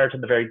compared to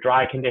the very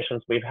dry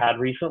conditions we've had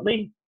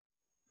recently.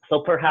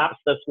 So perhaps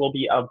this will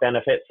be of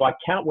benefit. So I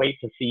can't wait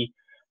to see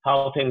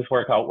how things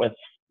work out with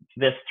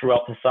this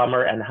throughout the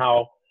summer and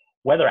how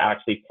weather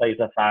actually plays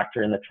a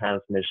factor in the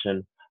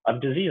transmission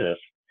of diseases.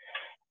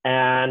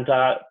 And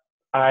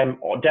I'm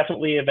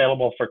definitely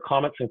available for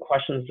comments and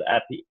questions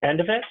at the end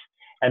of it.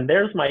 And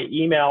there's my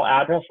email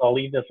address. I'll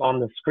leave this on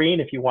the screen.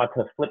 If you want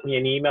to flip me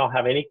an email,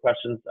 have any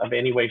questions of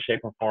any way,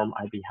 shape, or form,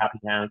 I'd be happy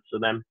to answer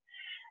them.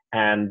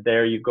 And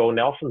there you go,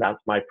 Nelson. That's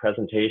my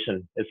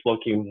presentation. It's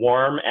looking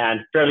warm and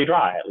fairly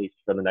dry, at least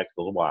for the next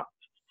little while.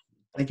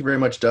 Thank you very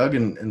much, Doug,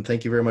 and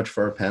thank you very much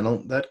for our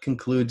panel. That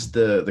concludes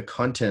the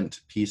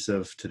content piece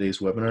of today's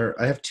webinar.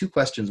 I have two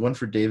questions, one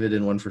for David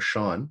and one for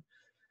Sean.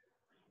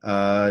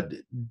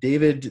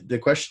 David, the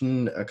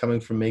question coming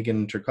from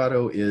Megan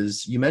Turcato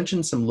is, you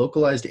mentioned some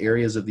localized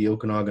areas of the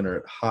Okanagan are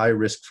at high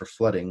risk for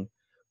flooding.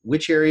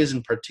 Which areas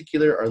in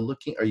particular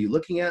are you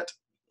looking at?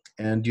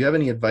 And do you have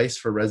any advice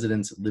for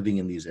residents living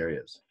in these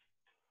areas?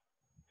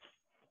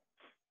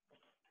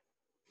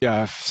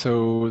 Yeah,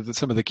 so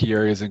some of the key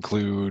areas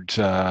include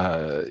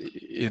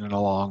in and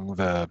along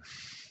the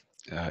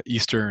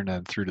eastern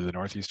and through to the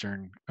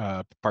northeastern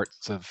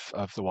parts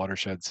of the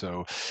watershed.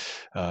 So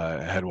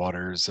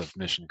headwaters of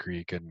Mission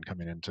Creek and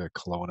coming into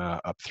Kelowna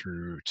up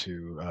through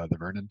to the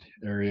Vernon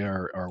area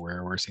are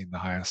where we're seeing the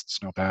highest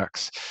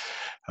snowpacks.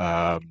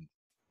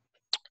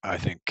 I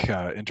think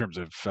in terms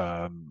of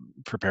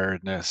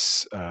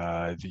preparedness,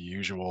 the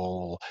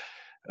usual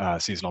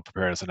seasonal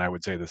preparedness, and I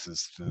would say this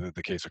is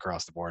the case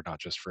across the board, not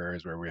just for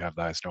areas where we have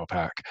the high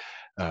snowpack.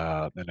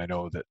 And I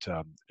know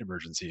that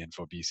Emergency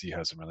Info BC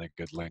has some really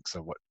good links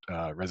of what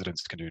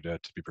residents can do to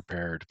be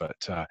prepared, but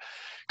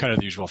kind of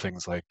the usual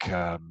things like,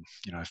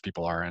 you know, if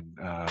people are in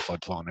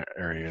flood-prone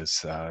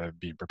areas,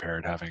 being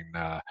prepared, having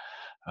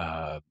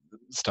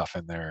stuff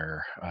in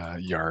their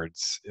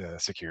yards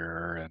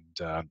secure,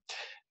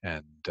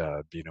 and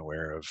being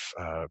aware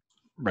of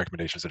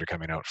recommendations that are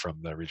coming out from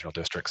the regional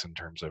districts in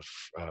terms of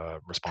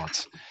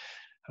response,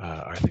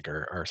 I think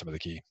are some of the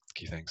key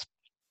things.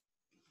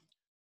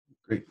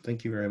 Great,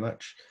 thank you very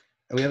much.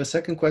 And we have a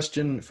second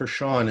question for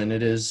Sean, and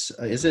it is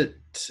it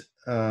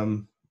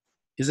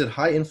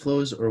high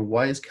inflows, or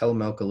why is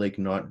Kalamalka Lake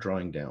not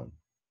drawing down?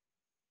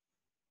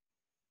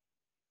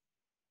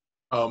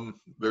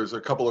 There's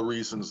a couple of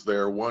reasons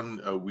there. One,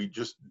 we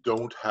just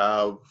don't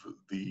have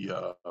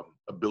the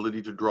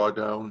ability to draw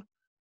down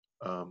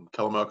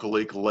Kalamalka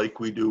Lake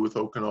like we do with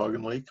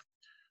Okanagan Lake.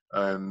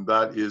 And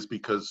that is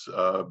because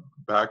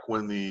back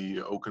when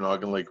the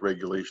Okanagan Lake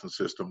regulation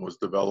system was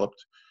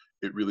developed,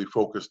 it really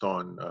focused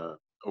on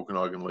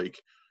Okanagan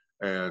Lake,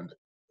 and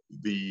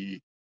the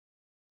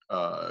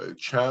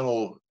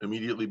channel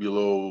immediately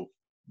below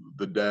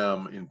the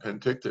dam in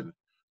Penticton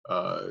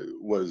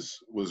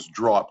was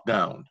dropped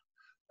down.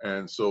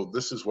 And so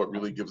this is what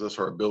really gives us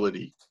our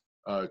ability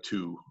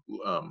to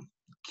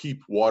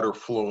keep water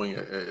flowing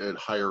at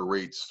higher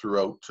rates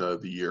throughout the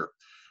year.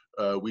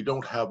 We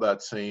don't have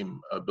that same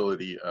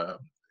ability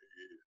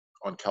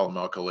on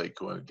Kalamalka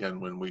Lake. Again,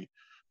 when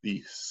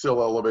the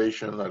sill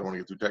elevation, I don't want to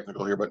get too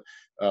technical here, but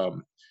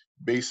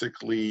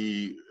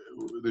basically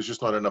there's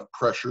just not enough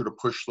pressure to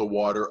push the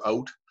water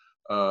out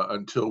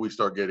until we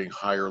start getting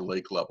higher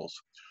lake levels.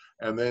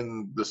 And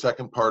then the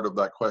second part of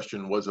that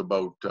question was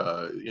about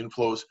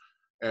inflows.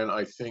 And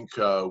I think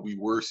we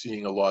were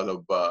seeing a lot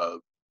of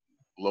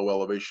low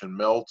elevation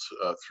melt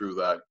through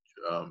that,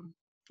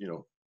 you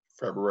know,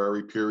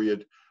 February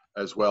period,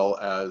 as well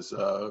as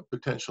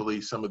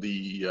potentially some of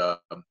the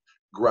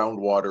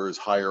groundwater is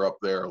higher up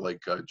there,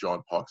 like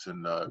John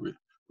Poxon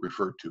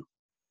referred to.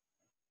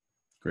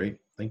 Great,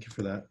 thank you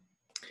for that.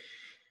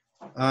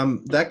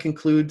 That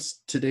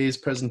concludes today's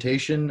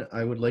presentation.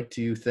 I would like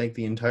to thank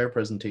the entire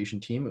presentation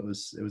team. It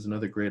was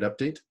another great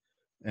update.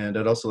 And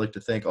I'd also like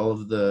to thank all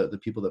of the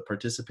people that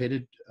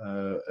participated.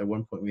 At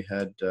one point we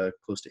had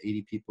close to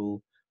 80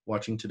 people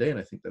watching today, and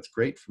I think that's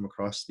great, from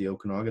across the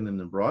Okanagan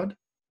and abroad.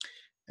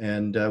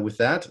 And with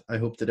that, I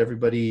hope that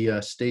everybody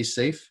stays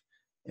safe,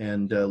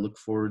 and look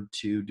forward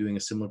to doing a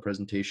similar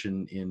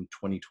presentation in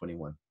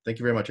 2021. Thank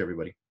you very much,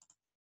 everybody.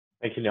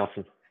 Thank you,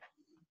 Nelson.